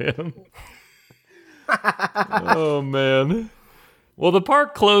front of him. Oh, man. Well, the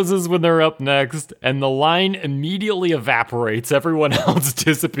park closes when they're up next, and the line immediately evaporates. Everyone else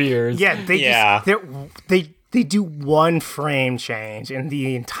disappears. Yeah, they do one frame change, and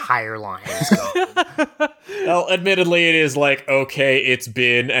the entire line is gone. Well, admittedly, it is like, okay, it's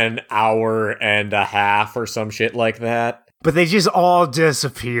been an hour and a half or some shit like that. But they just all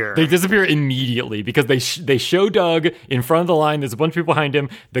disappear. They disappear immediately because they show Doug in front of the line. There's a bunch of people behind him.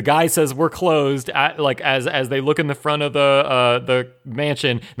 The guy says we're closed. As they look in the front of the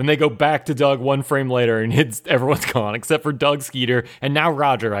mansion. Then they go back to Doug one frame later, and everyone's gone except for Doug, Skeeter, and now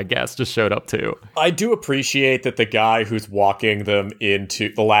Roger, I guess, just showed up too. I do appreciate that the guy who's walking them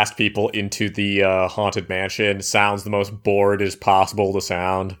into the last people into the haunted mansion sounds the most bored as possible to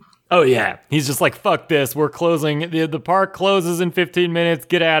sound. Oh, yeah. He's just like, fuck this. We're closing. The park closes in 15 minutes.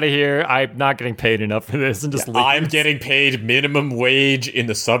 Get out of here. I'm not getting paid enough for this. And just leaves. I'm getting paid minimum wage in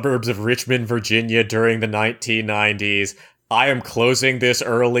the suburbs of Richmond, Virginia during the 1990s. I am closing this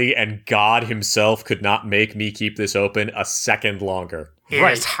early, and God himself could not make me keep this open a second longer.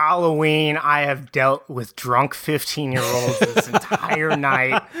 It's Halloween. I have dealt with drunk 15-year-olds this entire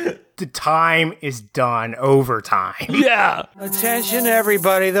night. The time is done. Overtime. Yeah. Attention,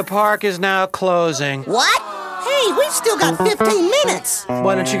 everybody. The park is now closing. What? Hey, we've still got 15 minutes.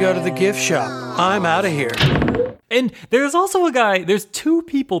 Why don't you go to the gift shop? I'm out of here. And there's also a guy, there's two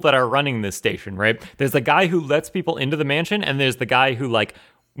people that are running this station, right? There's the guy who lets people into the mansion, and there's the guy who, like,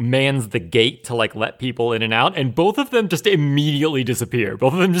 mans the gate to, like, let people in and out, and both of them just immediately disappear.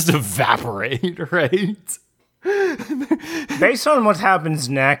 Both of them just evaporate, right? Based on what happens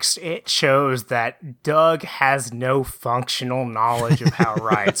next, it shows that Doug has no functional knowledge of how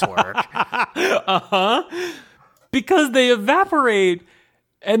rides work. Because they evaporate,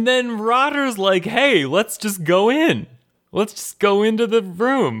 and then Rodder's like, hey, let's just go in. Let's just go into the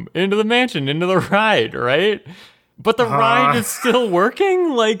room, into the mansion, into the ride, right? But the ride is still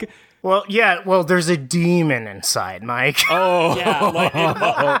working? Like... Well, there's a demon inside, Mike. Oh.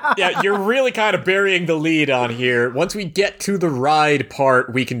 Yeah, you're really kind of burying the lead on here. Once we get to the ride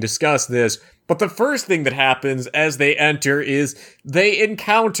part, we can discuss this. But the first thing that happens as they enter is they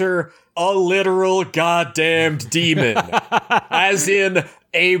encounter a literal goddamned demon. As in,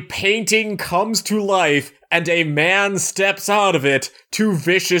 a painting comes to life and a man steps out of it to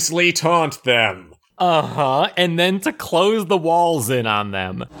viciously taunt them. And then to close the walls in on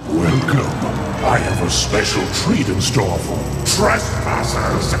them. Welcome. I have a special treat in store for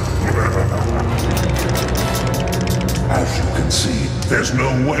trespassers. As you can see, there's no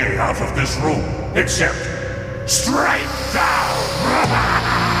way out of this room except straight down.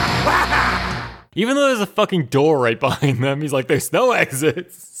 Even though there's a fucking door right behind them, he's like, there's no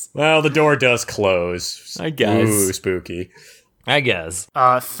exits. Well, the door does close. I guess. Ooh, spooky. I guess.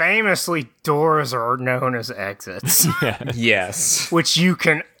 Famously, doors are known as exits. Yes. Which you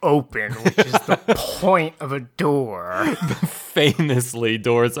can open, which is the point of a door. Famously,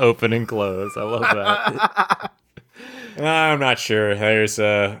 doors open and close. I love that. I'm not sure. There's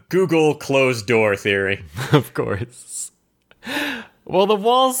a Google closed door theory. Of course. Well, the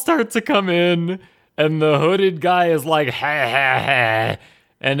walls start to come in, and the hooded guy is like, ha ha ha.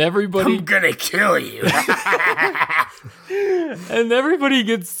 And everybody... I'm gonna kill you. And everybody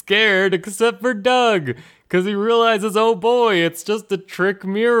gets scared except for Doug, because he realizes, oh boy, it's just a trick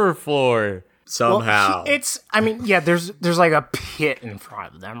mirror floor. Somehow. Well, there's like a pit in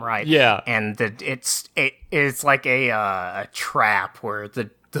front of them, right? Yeah. And it's like a trap where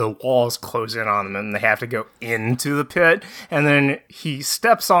the walls close in on them and they have to go into the pit. And then he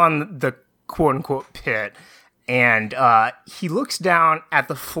steps on the quote-unquote pit, and he looks down at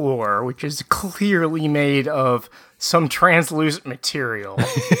the floor, which is clearly made of some translucent material.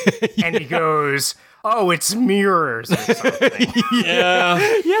 And he goes, oh, it's mirrors or something. Yeah,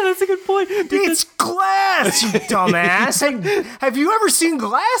 that's a good point. It's glass, you dumbass. Have you ever seen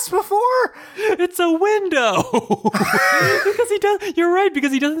glass before? It's a window. Because you're right,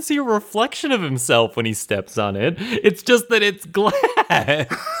 because he doesn't see a reflection of himself when he steps on it. It's just that it's glass.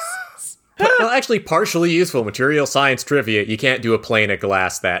 Well, actually, partially useful material science trivia. You can't do a plane of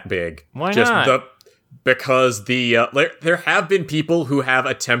glass that big. Why not? Because there have been people who have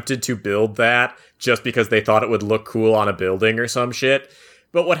attempted to build that just because they thought it would look cool on a building or some shit.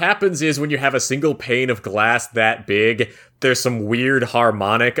 But what happens is when you have a single pane of glass that big, there's some weird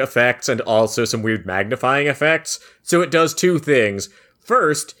harmonic effects and also some weird magnifying effects. So it does two things.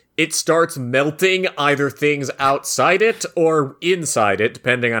 First, it starts melting either things outside it or inside it,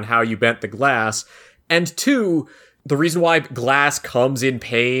 depending on how you bent the glass. And two, the reason why glass comes in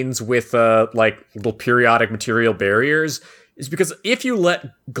panes with, little periodic material barriers is because if you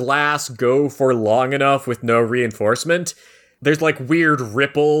let glass go for long enough with no reinforcement, there's weird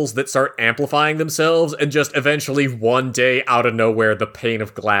ripples that start amplifying themselves, and just eventually one day out of nowhere, the pane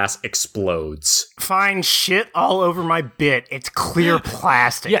of glass explodes. Fine, shit all over my bit. It's clear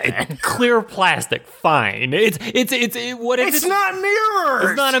plastic. Yeah, it's clear plastic. Fine. It's not mirrors.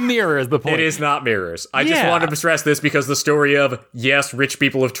 It's not a mirror is the point. It is not mirrors. I just wanted to stress this because the story of, yes, rich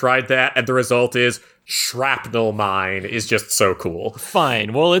people have tried that, and the result is shrapnel mine is just so cool.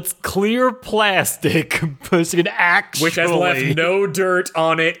 Fine. Well, it's clear plastic, pushing actually, which has left no dirt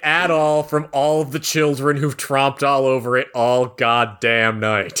on it at all from all of the children who've tromped all over it all goddamn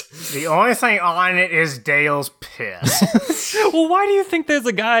night. The only thing on it is Dale's piss. Well, why do you think there's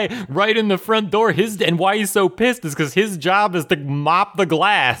a guy right in the front door? And why he's so pissed is because his job is to mop the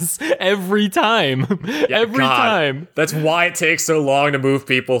glass every time. Every time. That's why it takes so long to move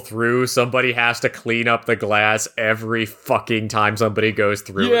people through. Somebody has to clean up the glass every fucking time somebody goes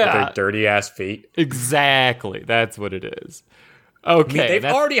through it with their dirty ass feet. Exactly. That's what it is. Okay. I mean,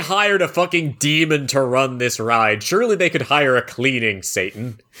 they've already hired a fucking demon to run this ride. Surely they could hire a cleaning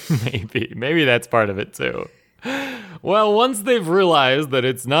Satan. Maybe that's part of it too. Well, once they've realized that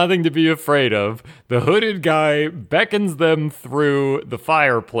it's nothing to be afraid of, the hooded guy beckons them through the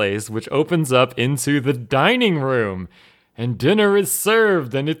fireplace, which opens up into the dining room. And dinner is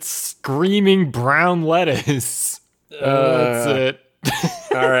served, and it's screaming brown lettuce. That's it.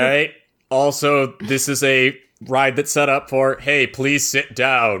 All right. Also, this is a ride that's set up for, hey, please sit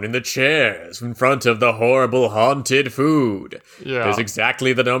down in the chairs in front of the horrible haunted food. Yeah. There's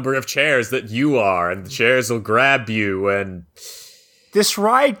exactly the number of chairs that you are, and the chairs will grab you, and... This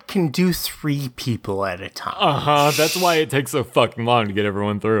ride can do 3 people at a time. That's why it takes so fucking long to get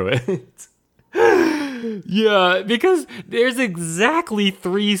everyone through it. Yeah, because there's exactly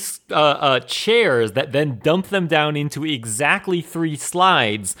 3 chairs that then dump them down into exactly 3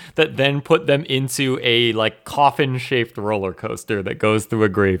 slides that then put them into a coffin-shaped roller coaster that goes through a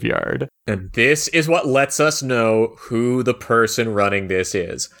graveyard. And this is what lets us know who the person running this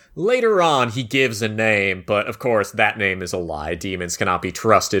is. Later on, he gives a name, but of course that name is a lie. Demons cannot be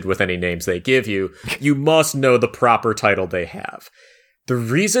trusted with any names they give you. You must know the proper title they have. The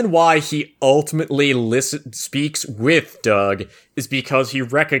reason why he ultimately speaks with Doug is because he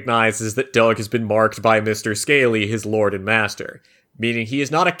recognizes that Doug has been marked by Mr. Scaly, his lord and master, meaning he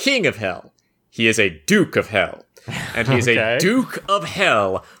is not a king of hell. He is a duke of hell. And he is a duke of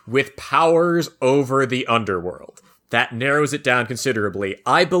hell with powers over the underworld. That narrows it down considerably.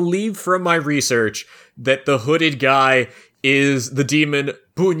 I believe from my research that the hooded guy is the demon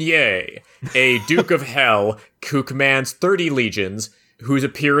Bunye, a duke of hell who commands 30 legions, whose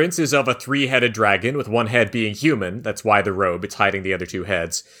appearance is of a 3-headed dragon, with one head being human. That's why the robe, it's hiding the other 2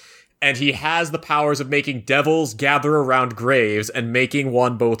 heads. And he has the powers of making devils gather around graves and making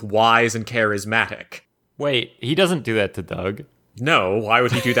one both wise and charismatic. Wait, he doesn't do that to Doug? No, why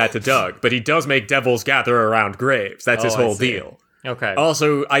would he do that to Doug? But he does make devils gather around graves. That's his whole deal. Okay.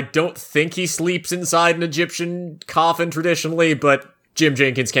 Also, I don't think he sleeps inside an Egyptian coffin traditionally, but Jim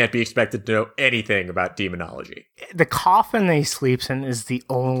Jenkins can't be expected to know anything about demonology. The coffin that he sleeps in is the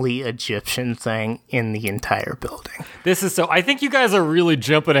only Egyptian thing in the entire building. I think you guys are really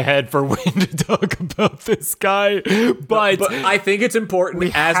jumping ahead for when to talk about this guy, but I think it's important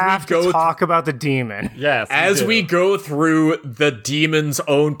we have to talk about the demon. Yes. As we go through the demon's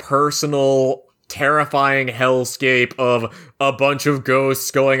own personal terrifying hellscape of a bunch of ghosts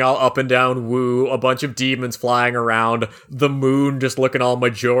going all up and down woo, a bunch of demons flying around, the moon just looking all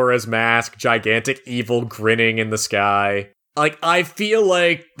Majora's Mask, gigantic evil grinning in the sky. I feel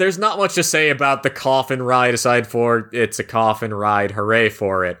like there's not much to say about the coffin ride aside for it's a coffin ride, hooray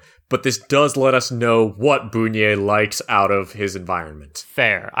for it. But this does let us know what Bunye likes out of his environment.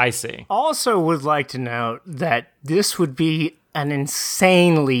 Fair, I see. Also would like to note that this would be an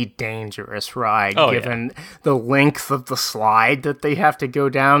insanely dangerous ride, given the length of the slide that they have to go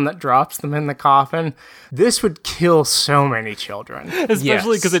down that drops them in the coffin. This would kill so many children.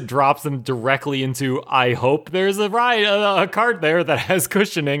 Especially because it drops them directly into, I hope there's a cart there that has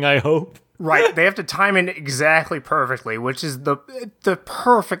cushioning, I hope. Right, they have to time it exactly perfectly, which is the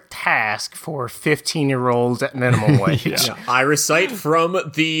perfect task for 15-year-olds at minimum wage. Yeah. I recite from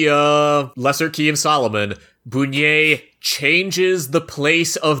the Lesser Key of Solomon, Bunye changes the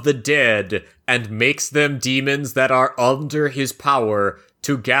place of the dead and makes them demons that are under his power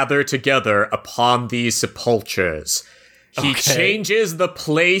to gather together upon these sepulchres. He changes the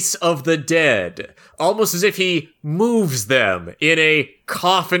place of the dead, almost as if he moves them in a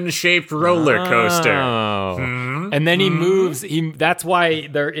coffin-shaped roller coaster. And then he moves. That's why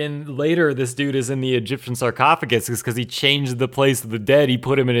they're in later. This dude is in the Egyptian sarcophagus, is because he changed the place of the dead. He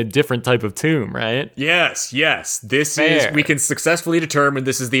put him in a different type of tomb, right? Yes. This is, we can successfully determine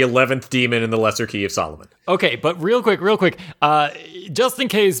this is the 11th demon in the Lesser Key of Solomon. Okay, but real quick, just in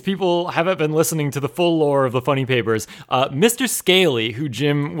case people haven't been listening to the full lore of the Funny Papers, Mr. Scaly, who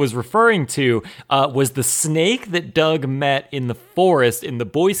Jim was referring to, was the snake that Doug met in the forest just in the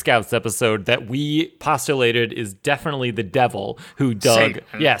Boy Scouts episode that we postulated is definitely the devil who Doug,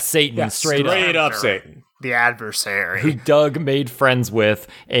 Satan. Satan, straight up Satan. The adversary. who Doug made friends with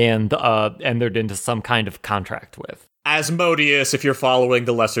and entered into some kind of contract with. Asmodeus, if you're following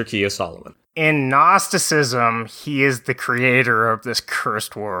the Lesser Key of Solomon. In Gnosticism, he is the creator of this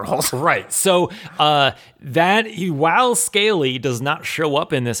cursed world. Right. So while Scaly does not show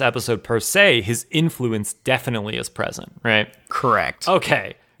up in this episode per se, his influence definitely is present, right? Correct.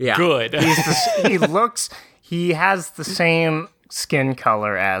 Okay. Yeah. Good. He has the same skin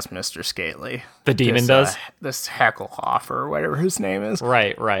color as Mr. Scaly. The demon does? This Heckelhoff or whatever his name is.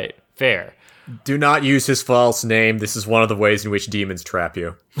 Right. Fair. Do not use his false name. This is one of the ways in which demons trap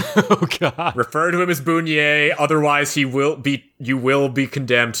you. Oh, God. Refer to him as Bounier, otherwise you will be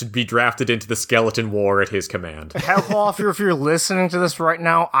condemned to be drafted into the Skeleton War at his command. Heckelhoff, if you're listening to this right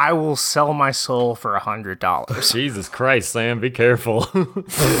now, I will sell my soul for $100. Jesus Christ, Sam, be careful.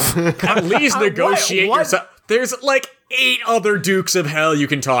 At least negotiate yourself. There's like 8 other Dukes of Hell you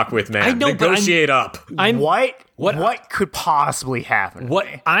can talk with, man. I know, negotiate up. What could possibly happen? What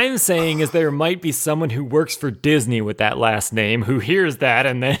I'm saying is there might be someone who works for Disney with that last name who hears that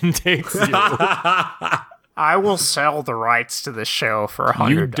and then takes you. I will sell the rights to the show for $100.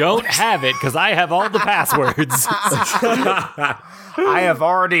 You don't have it because I have all the passwords. I have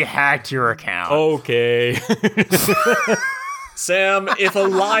already hacked your account. Okay. Sam, if a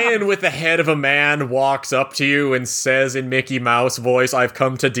lion with the head of a man walks up to you and says in Mickey Mouse voice, "I've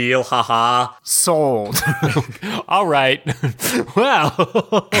come to deal, haha." Sold. All right.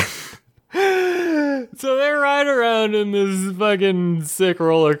 Well. So they ride around in this fucking sick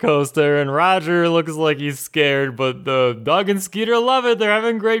roller coaster, and Roger looks like he's scared, but the Doug and Skeeter love it. They're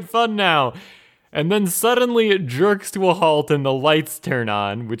having great fun now. And then suddenly it jerks to a halt and the lights turn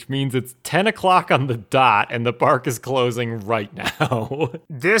on, which means it's 10 o'clock on the dot and the park is closing right now.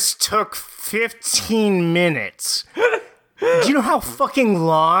 This took 15 minutes. Do you know how fucking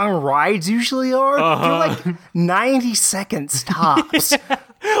long rides usually are? They're like 90 second stops.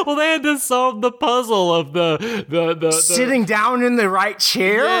 Well, they had to solve the puzzle of the sitting down in the right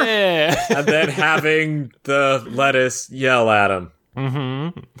chair? Yeah. And then having the lettuce yell at him.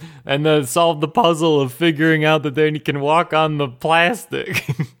 Mm-hmm. And then solve the puzzle of figuring out that they can walk on the plastic.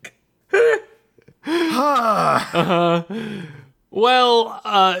 Well,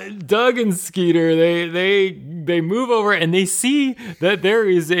 Doug and Skeeter, they move over and they see that there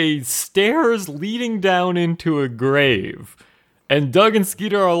is a stairs leading down into a grave. And Doug and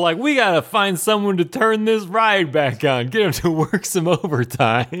Skeeter are like, we gotta find someone to turn this ride back on. Get him to work some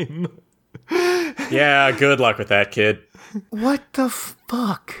overtime. Yeah, good luck with that, kid. What the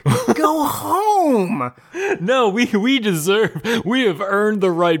fuck? Go home! No, we have earned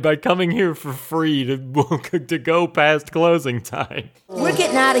the right by coming here for free to go past closing time. We're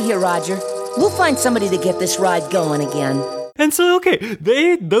getting out of here, Roger. We'll find somebody to get this ride going again. And so,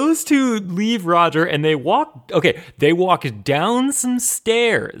 those two leave Roger and they walk down some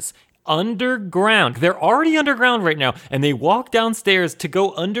stairs underground. They're already underground right now, and they walk downstairs to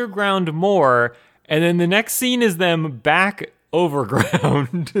go underground more. And then the next scene is them back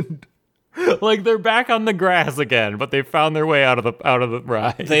overground. Like they're back on the grass again, but they found their way out of the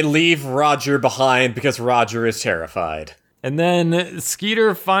ride. They leave Roger behind because Roger is terrified. And then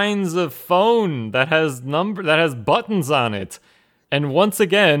Skeeter finds a phone that has buttons on it. And once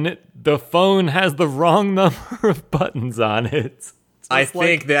again, the phone has the wrong number of buttons on it. I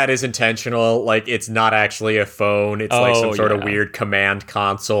think that is intentional. Like, it's not actually a phone. It's like some sort of weird command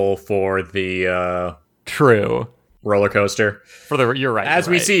console for the True. roller coaster. You're right. As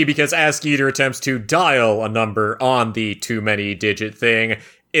we see, because as Skeeter attempts to dial a number on the too many digit thing,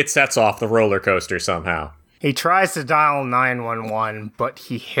 it sets off the roller coaster somehow. He tries to dial 911, but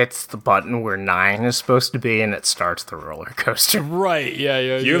he hits the button where 9 is supposed to be, and it starts the roller coaster. Right, yeah.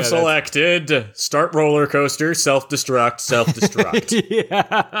 You've selected start roller coaster, self-destruct.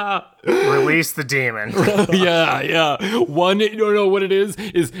 Yeah. Release the demon. Yeah. What it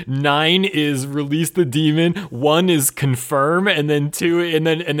is 9 is release the demon, 1 is confirm, and then 2, and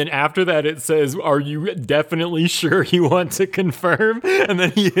then after that it says, are you definitely sure you want to confirm? And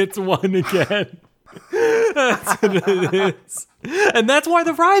then he hits 1 again. That's what it is. And that's why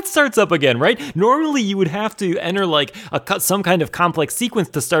the ride starts up again, right? Normally you would have to enter like some kind of complex sequence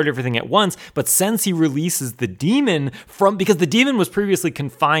to start everything at once, but since he releases the demon because the demon was previously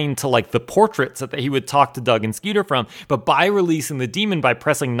confined to like the portraits that he would talk to Doug and Skeeter from, but by releasing the demon by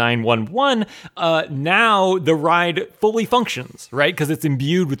pressing 911, now the ride fully functions, right? Because it's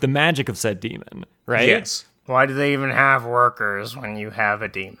imbued with the magic of said demon, right? Yes. Why do they even have workers when you have a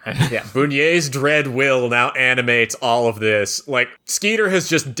demon? Yeah, Bunye's dread will now animates all of this. Like, Skeeter has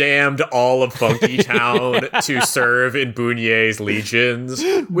just damned all of Funky Town to serve in Bunye's legions,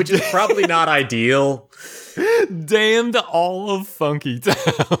 which is probably not ideal. Damned all of Funky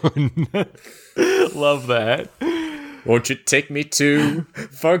Town. Love that. Won't you take me to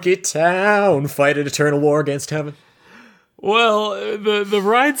Funky Town? Fight an eternal war against heaven. Well, the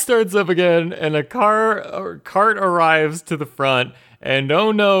ride starts up again, and a cart arrives to the front, and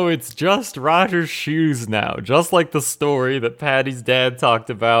oh no, it's just Roger's shoes now. Just like the story that Patty's dad talked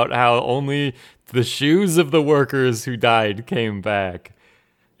about, how only the shoes of the workers who died came back.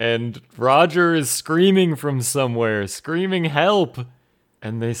 And Roger is screaming from somewhere, screaming help.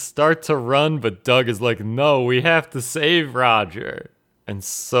 And they start to run, but Doug is like, no, we have to save Roger. And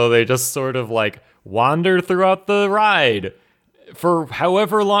so they just sort of like wander throughout the ride for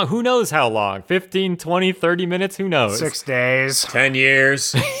however long, who knows how long, 15, 20, 30 minutes, who knows? 6 days. 10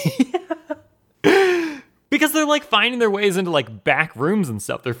 years. Because they're like finding their ways into like back rooms and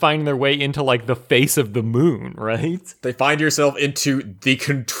stuff. They're finding their way into like the face of the moon, right? They find yourself into the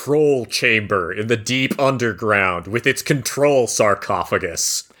control chamber in the deep underground with its control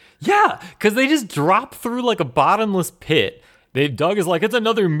sarcophagus. Yeah, because they just drop through like a bottomless pit. Doug is like, it's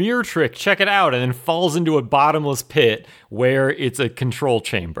another mirror trick, check it out, and then falls into a bottomless pit where it's a control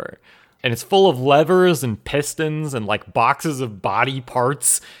chamber. And it's full of levers and pistons and like boxes of body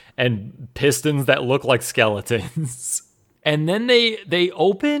parts and pistons that look like skeletons. And then they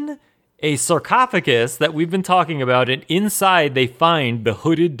open a sarcophagus that we've been talking about, and inside they find the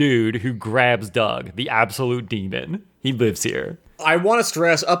hooded dude who grabs Doug, the absolute demon. He lives here. I want to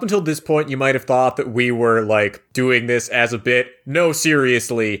stress, up until this point, you might have thought that we were, like, doing this as a bit. No,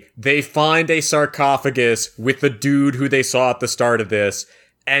 seriously. They find a sarcophagus with the dude who they saw at the start of this,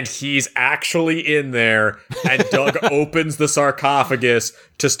 and he's actually in there, and Doug opens the sarcophagus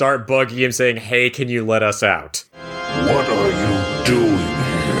to start bugging him, saying, hey, can you let us out? What are you doing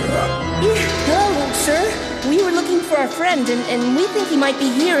here? Hello, sir. We were looking for our friend, and we think he might be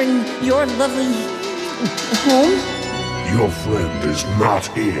here in your lovely home. Your friend is not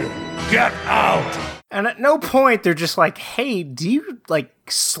here. Get out! And at no point they're just like, hey, do you,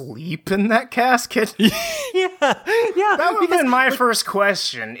 like, sleep in that casket? Yeah. That would have been my first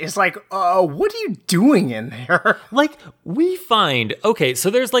question, is like, what are you doing in there? Like, we find, okay, so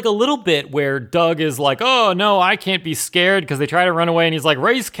there's like a little bit where Doug is like, oh, no, I can't be scared, because they try to run away, and he's like,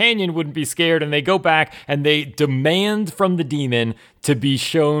 Race Canyon wouldn't be scared, and they go back, and they demand from the demon to be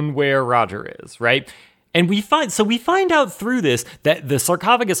shown where Roger is, right? And we find out through this that the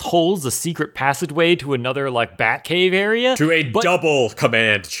sarcophagus holds a secret passageway to another like Batcave area. To a double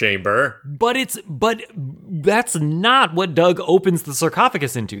command chamber. But that's not what Doug opens the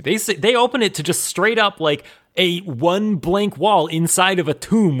sarcophagus into. They open it to just straight up like a one blank wall inside of a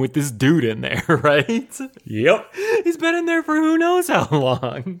tomb with this dude in there, right? Yep. He's been in there for who knows how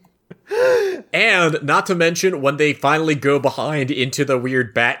long. And not to mention when they finally go behind into the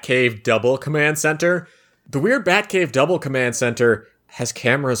weird Batcave double command center, the weird Batcave double command center has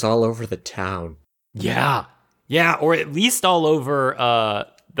cameras all over the town. Yeah, or at least all over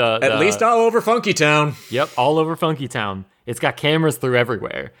At least all over Funky Town. Yep, all over Funky Town. It's got cameras through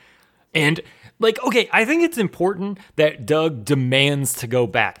everywhere. And like, okay, I think it's important that Doug demands to go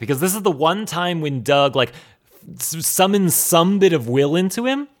back, because this is the one time when Doug like summons some bit of will into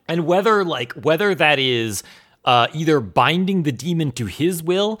him, and whether that is either binding the demon to his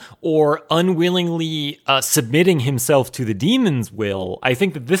will or unwillingly submitting himself to the demon's will, I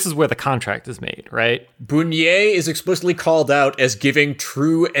think that this is where the contract is made, right? Bunye is explicitly called out as giving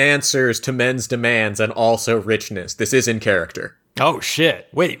true answers to men's demands and also richness. This is in character. Oh, shit.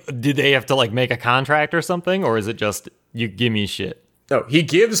 Wait, did they have to, like, make a contract or something? Or is it just, you give me shit? No, he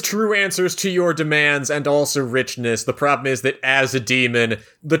gives true answers to your demands and also richness. The problem is that as a demon,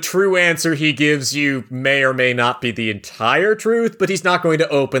 the true answer he gives you may or may not be the entire truth, but he's not going to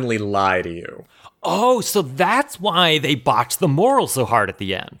openly lie to you. Oh, so that's why they botched the moral so hard at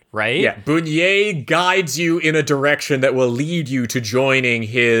the end, right? Yeah, Bunye guides you in a direction that will lead you to joining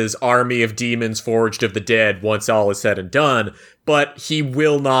his army of demons forged of the dead once all is said and done, but he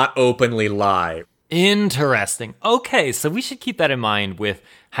will not openly lie. Interesting. Okay, so we should keep that in mind with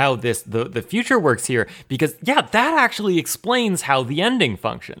how the future works here, because, yeah, that actually explains how the ending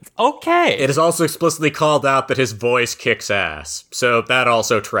functions. Okay. It is also explicitly called out that his voice kicks ass, so that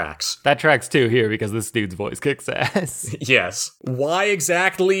also tracks. That tracks too here, because this dude's voice kicks ass. Yes. Why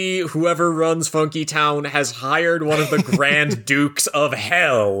exactly whoever runs Funky Town has hired one of the Grand Dukes of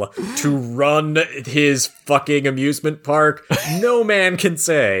Hell to run his fucking amusement park, no man can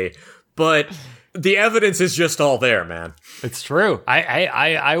say. But The evidence is just all there, man. It's true.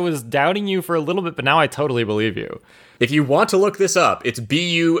 I was doubting you for a little bit, but now I totally believe you. If you want to look this up, it's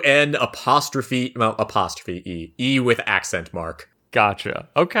BUN apostrophe E with accent mark. Gotcha.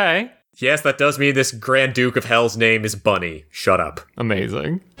 Okay. Yes, that does mean this Grand Duke of Hell's name is Bunny. Shut up.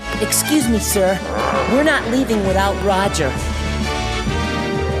 Amazing. Excuse me, sir. We're not leaving without Roger.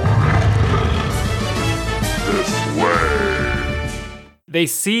 This way. They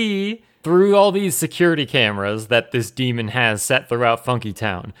see through all these security cameras that this demon has set throughout Funky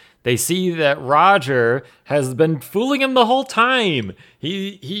Town. They see that Roger has been fooling him the whole time.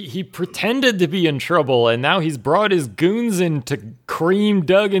 He pretended to be in trouble, and now he's brought his goons in to cream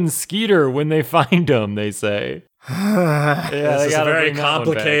Doug and Skeeter when they find him, they say. This is a very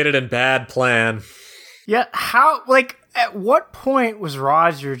complicated and bad plan. Yeah, at what point was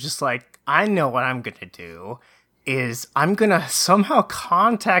Roger just like, I know what I'm gonna do is I'm gonna somehow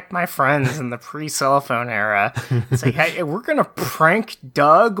contact my friends in the pre-cell phone era and say, hey, we're gonna prank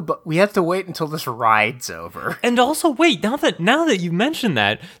Doug, but we have to wait until this ride's over. And also, wait, now that you mentioned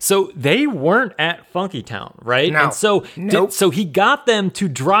that, so they weren't at Funky Town, right? No. And so, Nope. so he got them to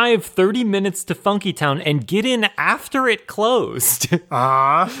drive 30 minutes to Funky Town and get in after it closed.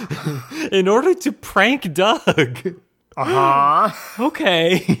 In order to prank Doug.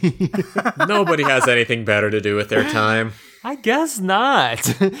 Okay. Nobody has anything better to do with their time. I guess not.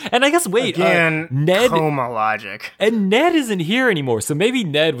 And I guess, wait, Again, Ned... coma logic. And Ned isn't here anymore, so maybe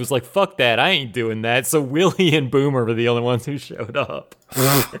Ned was like, fuck that, I ain't doing that. So Willie and Boomer were the only ones who showed up.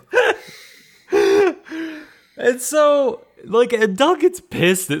 And so, like, Doug gets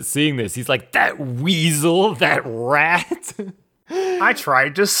pissed at seeing this. He's like, that weasel, that rat. I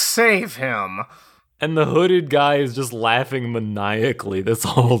tried to save him. And the hooded guy is just laughing maniacally this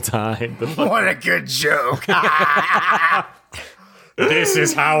whole time. What a good joke. This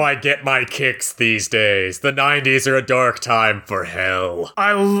is how I get my kicks these days. The 90s are a dark time for hell.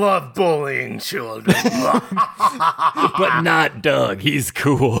 I love bullying children. But not Doug, he's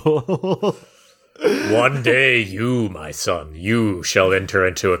cool. One day you, my son, you shall enter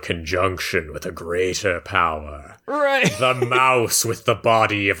into a conjunction with a greater power. Right. The mouse with the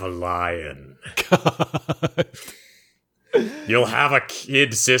body of a lion. God. You'll have a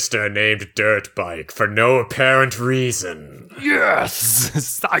kid sister named Dirtbike for no apparent reason.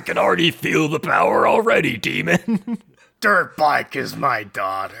 Yes! I can already feel the power already, demon. Dirtbike is my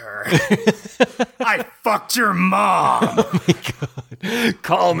daughter. I fucked your mom. Oh my god.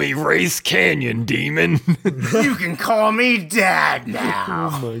 Call me Race Canyon, demon. You can call me Dad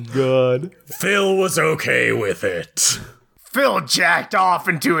now. Oh my god. Phil was okay with it. Phil jacked off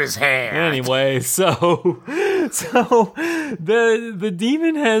into his hand. Anyway, so the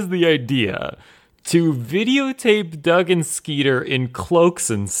demon has the idea to videotape Doug and Skeeter in cloaks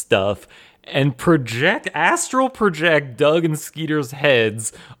and stuff and astral project Doug and Skeeter's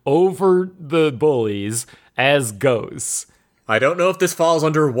heads over the bullies as ghosts. I don't know if this falls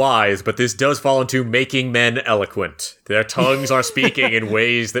under wise, but this does fall into making men eloquent. Their tongues are speaking in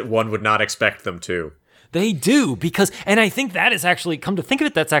ways that one would not expect them to. They do, and I think that is actually, come to think of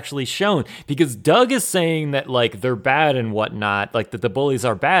it, that's actually shown, because Doug is saying that, like, they're bad and whatnot, like, that the bullies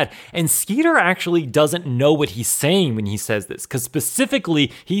are bad, and Skeeter actually doesn't know what he's saying when he says this, because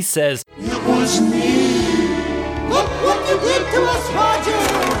specifically, he says, It was me! Look what you did to us, Roger!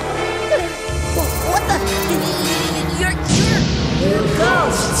 What the? You're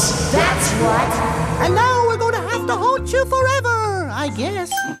ghosts. That's what. And now we're going to have to haunt you forever, I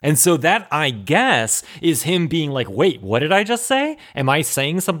guess. And so that, I guess, is him being like, wait, what did I just say? Am I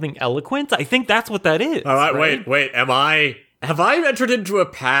saying something eloquent? I think that's what that is. All right, wait, have I entered into a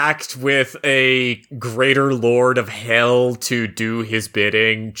pact with a greater lord of hell to do his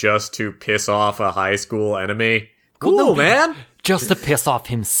bidding just to piss off a high school enemy? Cool, Well, no, man. Just to piss off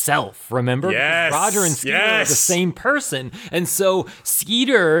himself, remember? Yes, Because Roger and Skeeter are the same person. And so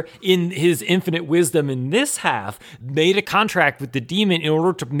Skeeter, in his infinite wisdom in this half, made a contract with the demon in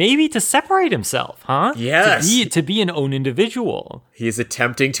order to maybe to separate himself, huh? Yes. To be an own individual. He's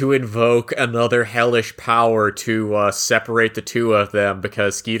attempting to invoke another hellish power to separate the two of them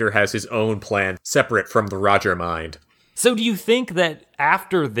because Skeeter has his own plan separate from the Roger mind. So do you think that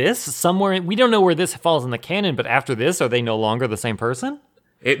after this, somewhere, we don't know where this falls in the canon, but after this, are they no longer the same person?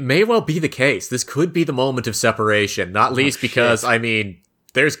 It may well be the case. This could be the moment of separation, not least because, I mean,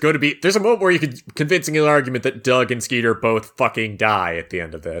 there's a moment where you could convincing an argument that Doug and Skeeter both fucking die at the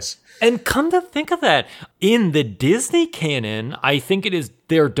end of this. And come to think of that, in the Disney canon, I think it is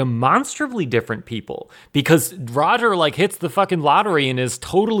they're demonstrably different people because Roger like hits the fucking lottery and is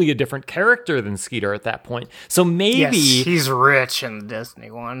totally a different character than Skeeter at that point. So maybe yes, he's rich in the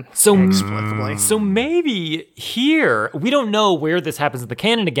Disney one. Inexplicably. So maybe here, we don't know where this happens in the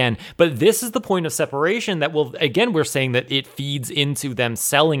canon again, but this is the point of separation that will, again, we're saying that it feeds into them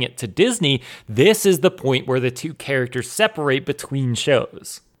selling it to Disney. This is the point where the two characters separate between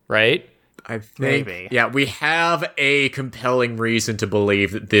shows, right? I think, maybe. Yeah, we have a compelling reason to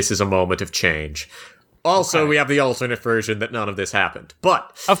believe that this is a moment of change. Also, we have the alternate version that none of this happened.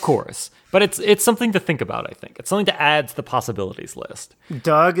 But of course. But it's something to think about, I think. It's something to add to the possibilities list.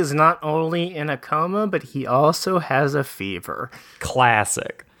 Doug is not only in a coma, but he also has a fever.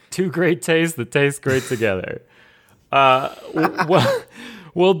 Classic. Two great tastes that taste great together.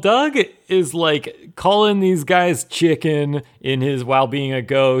 Well, Doug is like calling these guys chicken in his while being a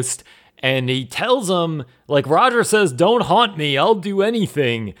ghost, and he tells them, like Roger says, don't haunt me, I'll do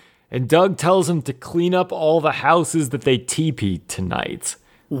anything. And Doug tells him to clean up all the houses that they teepeed tonight.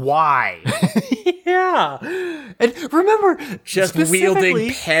 Why? Yeah. And remember, just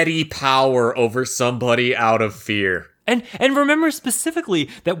wielding petty power over somebody out of fear. And remember specifically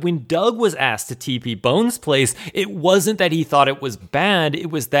that when Doug was asked to TP Bones' place, it wasn't that he thought it was bad, it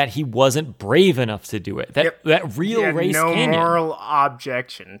was that he wasn't brave enough to do it. That real Race Canyon. No moral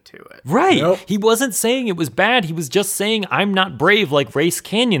objection to it. Right. Nope. He wasn't saying it was bad, he was just saying, I'm not brave like Race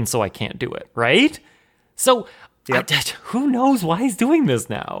Canyon, so I can't do it, right? So, who knows why he's doing this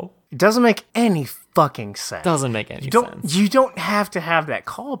now? It doesn't make any fucking sense. Doesn't make any sense. You don't have to have that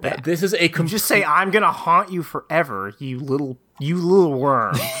callback. Yeah, this is a just say, I'm gonna haunt you forever, you little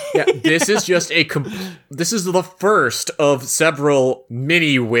worm. Yeah, this is just this is the first of several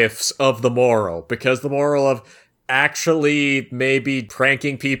mini whiffs of the moral, because the moral of actually maybe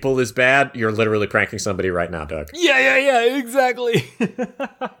pranking people is bad. You're literally pranking somebody right now, Doug. Yeah, exactly.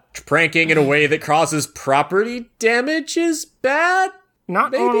 Pranking in a way that causes property damage is bad.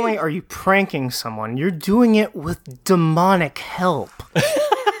 Not only are you pranking someone, you're doing it with demonic help.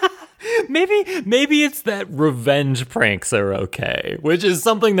 Maybe it's that revenge pranks are okay, which is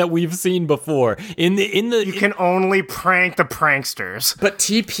something that we've seen before. You can only prank the pranksters. But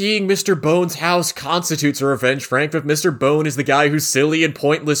TPing Mr. Bone's house constitutes a revenge prank if Mr. Bone is the guy whose silly and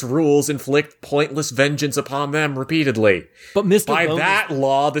pointless rules inflict pointless vengeance upon them repeatedly. But By that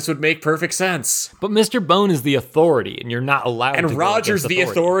law, this would make perfect sense. But Mr. Bone is the authority, and you're not allowed to And Roger's the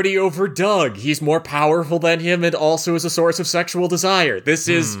authority over Doug. He's more powerful than him and also is a source of sexual desire. This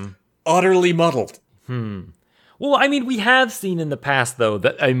is utterly muddled. Well, I mean, we have seen in the past, though,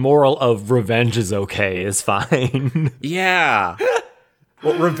 that a moral of revenge is okay is fine. Yeah.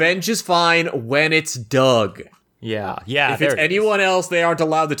 Well, revenge is fine when it's Doug. Yeah. If it's anyone else, they aren't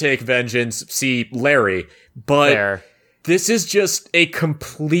allowed to take vengeance. See Larry. But this is just a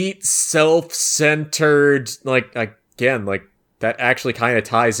complete self-centered, that actually kind of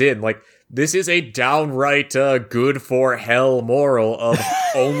ties in. This is a downright good for hell moral of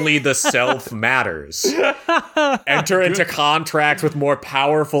only the self matters. Enter into contract with more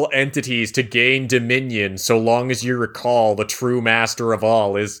powerful entities to gain dominion, so long as you recall the true master of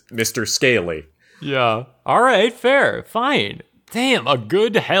all is Mr. Scaly. Yeah. All right, fair, fine. Damn, a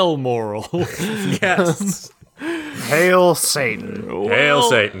good hell moral. Yes. Hail Satan. Hail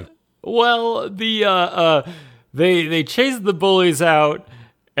Satan. Well, they chase the bullies out.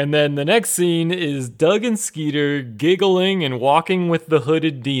 And then the next scene is Doug and Skeeter giggling and walking with the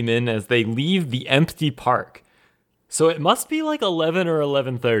hooded demon as they leave the empty park. So it must be like 11 or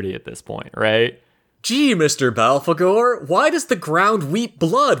 11:30 at this point, right? Gee, Mr. Balfagor, why does the ground weep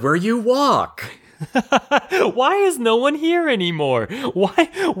blood where you walk? Why is no one here anymore?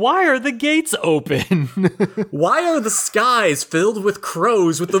 Why are the gates open? Why are the skies filled with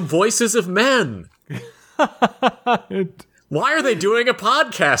crows with the voices of men? Why are they doing a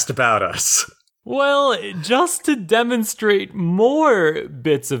podcast about us? Well, just to demonstrate more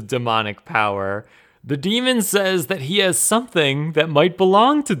bits of demonic power, the demon says that he has something that might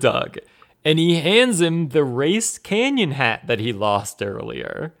belong to Doug, and he hands him the Race Canyon hat that he lost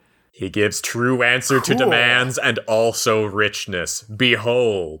earlier. He gives true answer to demands and also richness.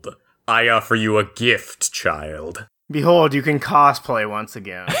 Behold, I offer you a gift, child. Behold, you can cosplay once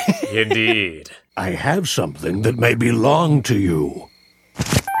again. Indeed. I have something that may belong to you.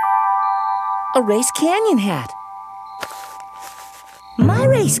 A Race Canyon hat. My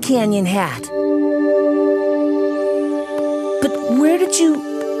Race Canyon hat. But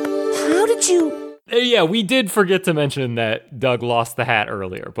how did you... Yeah, we did forget to mention that Doug lost the hat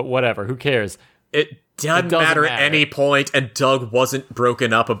earlier, but whatever, who cares? It doesn't matter at any point, and Doug wasn't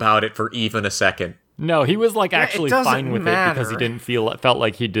broken up about it for even a second. No, he was like actually doesn't fine with it because he matter. didn't felt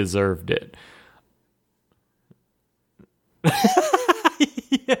like he deserved it.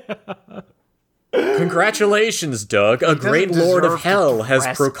 Congratulations, Doug. A great lord of deserve to hell has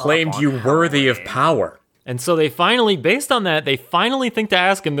dress proclaimed up on you worthy of Halloween. power. And so they finally, based on that, they finally think to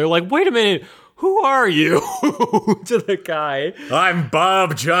ask him. They're like, wait a minute, who are you? To the guy. I'm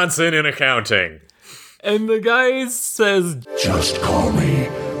Bob Johnson in accounting. And the guy says, Just call me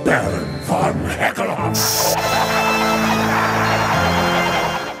Baron von Heckelhoff.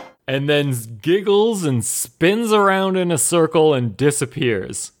 and then giggles and spins around in a circle and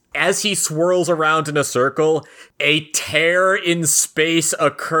disappears. As he swirls around in a circle, a tear in space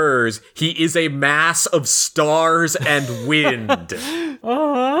occurs. He is a mass of stars and wind.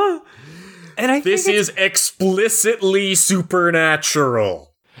 And I think This is explicitly supernatural.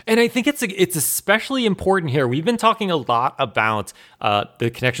 And I think it's especially important here. We've been talking a lot about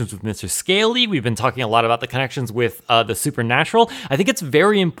the connections with Mr. Scaly. We've been talking a lot about the connections with the supernatural. I think it's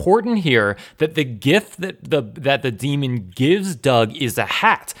very important here that the gift that the demon gives Doug is a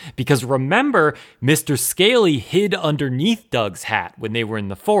hat. Because remember, Mr. Scaly hid underneath Doug's hat when they were in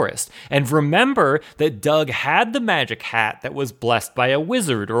the forest. And remember that Doug had the magic hat that was blessed by a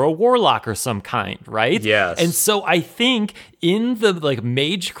wizard or a warlock or some kind, right? Yes. And so I think in the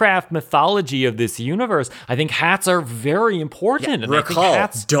magecraft mythology of this universe, I think hats are very important. And I think Recall,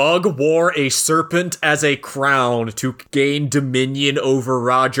 hats, Doug wore a serpent as a crown to gain dominion over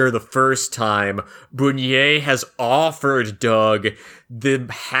Roger the first time. Bounier has offered Doug the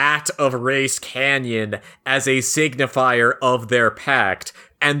hat of Race Canyon as a signifier of their pact,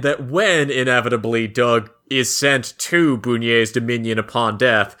 and that when, inevitably, Doug is sent to Bounier's dominion upon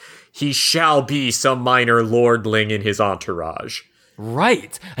death, he shall be some minor lordling in his entourage.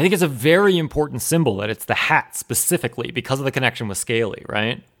 right. I think it's a very important symbol that it's the hat specifically because of the connection with Scaly,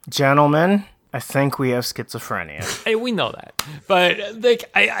 right? Gentlemen, I think we have schizophrenia. Hey, we know that. But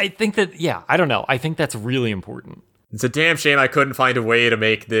I think that, yeah, I don't know. I think that's really important. It's a damn shame I couldn't find a way to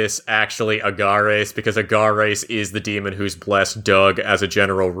make this actually Agares, because Agares is the demon who's blessed Doug as a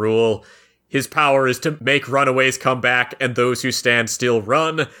general rule. His power is to make runaways come back and those who stand still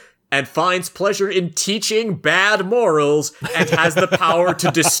run, and finds pleasure in teaching bad morals, and has the power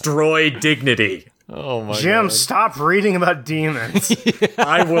to destroy dignity. Oh my Jim, God. stop reading about demons.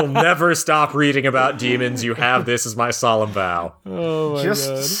 I will never stop reading about demons. You have this as my solemn vow. Oh my Just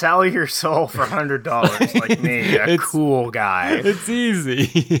God. sell your soul for $100 like me, a cool guy. It's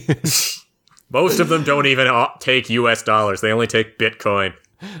easy. Most of them don't even take US dollars. They only take Bitcoin.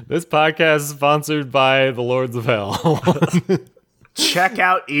 This podcast is sponsored by the Lords of Hell. Check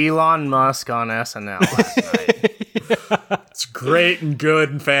out Elon Musk on SNL last night. It's great and good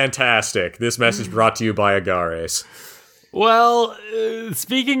and fantastic. This message brought to you by Agares. Well,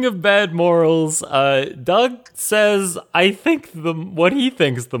 speaking of bad morals, Doug says, I think what he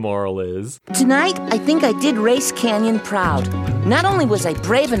thinks the moral is. Tonight, I think I did Race Canyon proud. Not only was I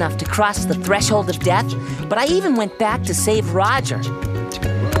brave enough to cross the threshold of death, but I even went back to save Roger.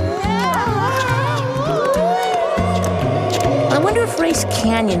 I wonder if Race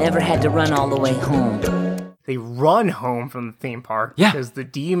Canyon ever had to run all the way home. They run home from the theme park Yeah. because the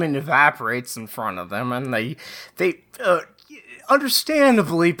demon evaporates in front of them, and they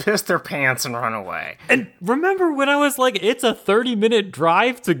understandably piss their pants and run away. And remember when I was like, it's a 30-minute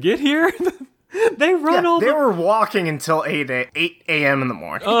drive to get here? They run all They the... were walking until 8 a.m. in the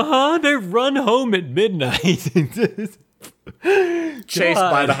morning. They run home at midnight. Chased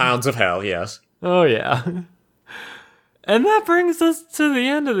by the hounds of hell, yes. Oh, yeah. And that brings us to the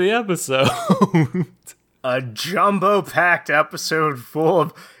end of the episode. A jumbo-packed episode full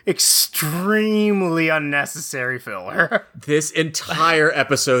of extremely unnecessary filler. This entire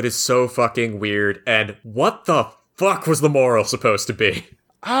episode is so fucking weird, and what the fuck was the moral supposed to be?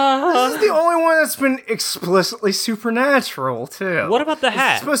 This is the only one that's been explicitly supernatural, too. What about the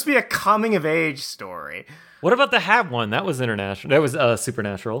hat? It's supposed to be a coming-of-age story. What about the hat one? That was international. That was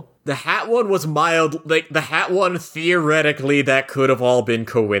supernatural. The hat one was mild. Like, the hat one, theoretically, that could have all been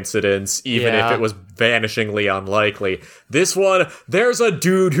coincidence, even if it was vanishingly unlikely. This one, there's a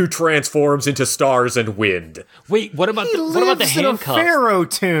dude who transforms into stars and wind. Wait, what about He the lives in a handcuffs? pharaoh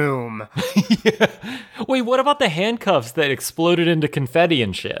tomb. Wait, what about the handcuffs that exploded into confetti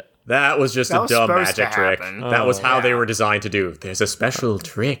and shit? That was just That a was dumb supposed to magic trick. happen. That was how they yeah. were designed to do. There's a special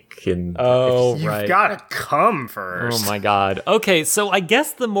trick in... Oh, You've right. gotta come first. Oh my God. Okay, so I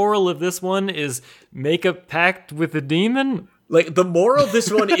guess the moral of this one is make a pact with the demon. Like, the moral of this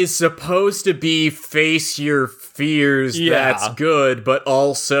one is supposed to be face your fears, Yeah. that's good, but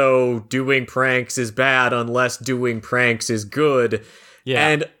also doing pranks is bad unless doing pranks is good. Yeah.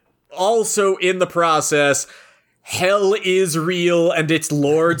 And also in the process, hell is real and its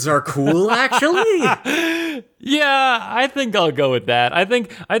lords are cool, actually. Yeah, I think I'll go with that. I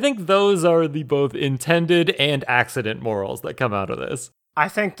think those are the both intended and accident morals that come out of this. I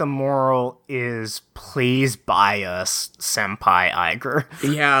think the moral is please buy us, Senpai Iger.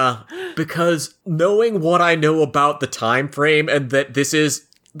 Yeah, because knowing what I know about the time frame and that this is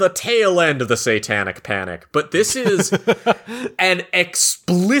the tail end of the Satanic Panic, but this is an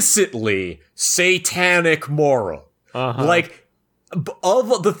explicitly satanic moral. Like,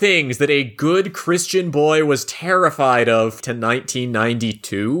 of the things that a good Christian boy was terrified of to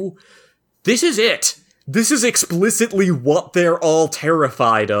 1992, this is it. This is explicitly what they're all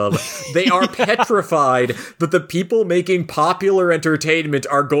terrified of. They are petrified that the people making popular entertainment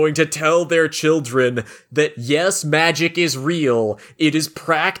are going to tell their children that yes, magic is real, it is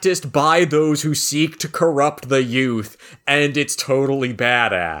practiced by those who seek to corrupt the youth, and it's totally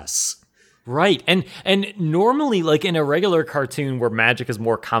badass. Right. And normally, like in a regular cartoon where magic is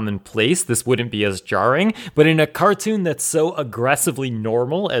more commonplace, this wouldn't be as jarring. But in a cartoon that's so aggressively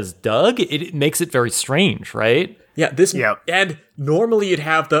normal as Doug, it makes it very strange, right? Yeah, and normally you'd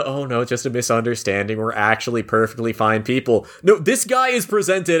have the, oh no, just a misunderstanding, we're actually perfectly fine people. No, this guy is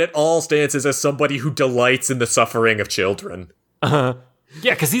presented at all stances as somebody who delights in the suffering of children.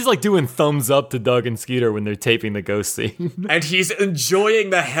 Yeah, because he's like doing thumbs up to Doug and Skeeter when they're taping the ghost scene. And he's enjoying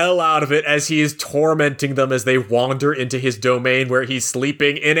the hell out of it as he is tormenting them as they wander into his domain where he's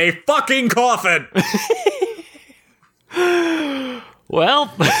sleeping in a fucking coffin!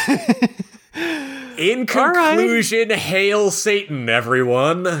 Well... In conclusion, hail Satan,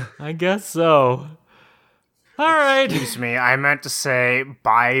 everyone. I guess so. All right. Excuse me, I meant to say,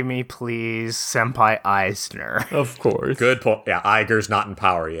 buy me please, Senpai Eisner. Of course. Good point. Yeah, Iger's not in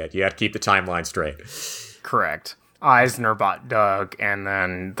power yet. You have to keep the timeline straight. Correct. Eisner bought Doug, and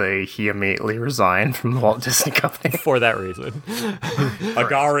then he immediately resigned from the Walt Disney Company. For that reason.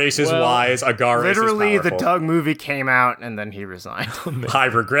 Agares is wise, Agares is powerful. Literally, the Doug movie came out, and then he resigned. I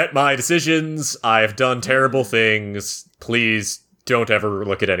regret my decisions. I have done terrible things. Please don't ever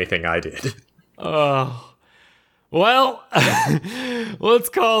look at anything I did. Oh. Well, let's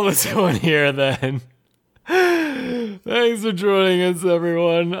call this one here then. Thanks for joining us,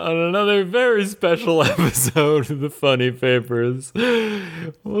 everyone, on another very special episode of the Funny Papers.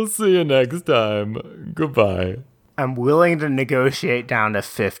 We'll see you next time. Goodbye. I'm willing to negotiate down to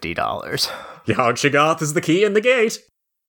 $50. Yog Shoggoth is the key in the gate.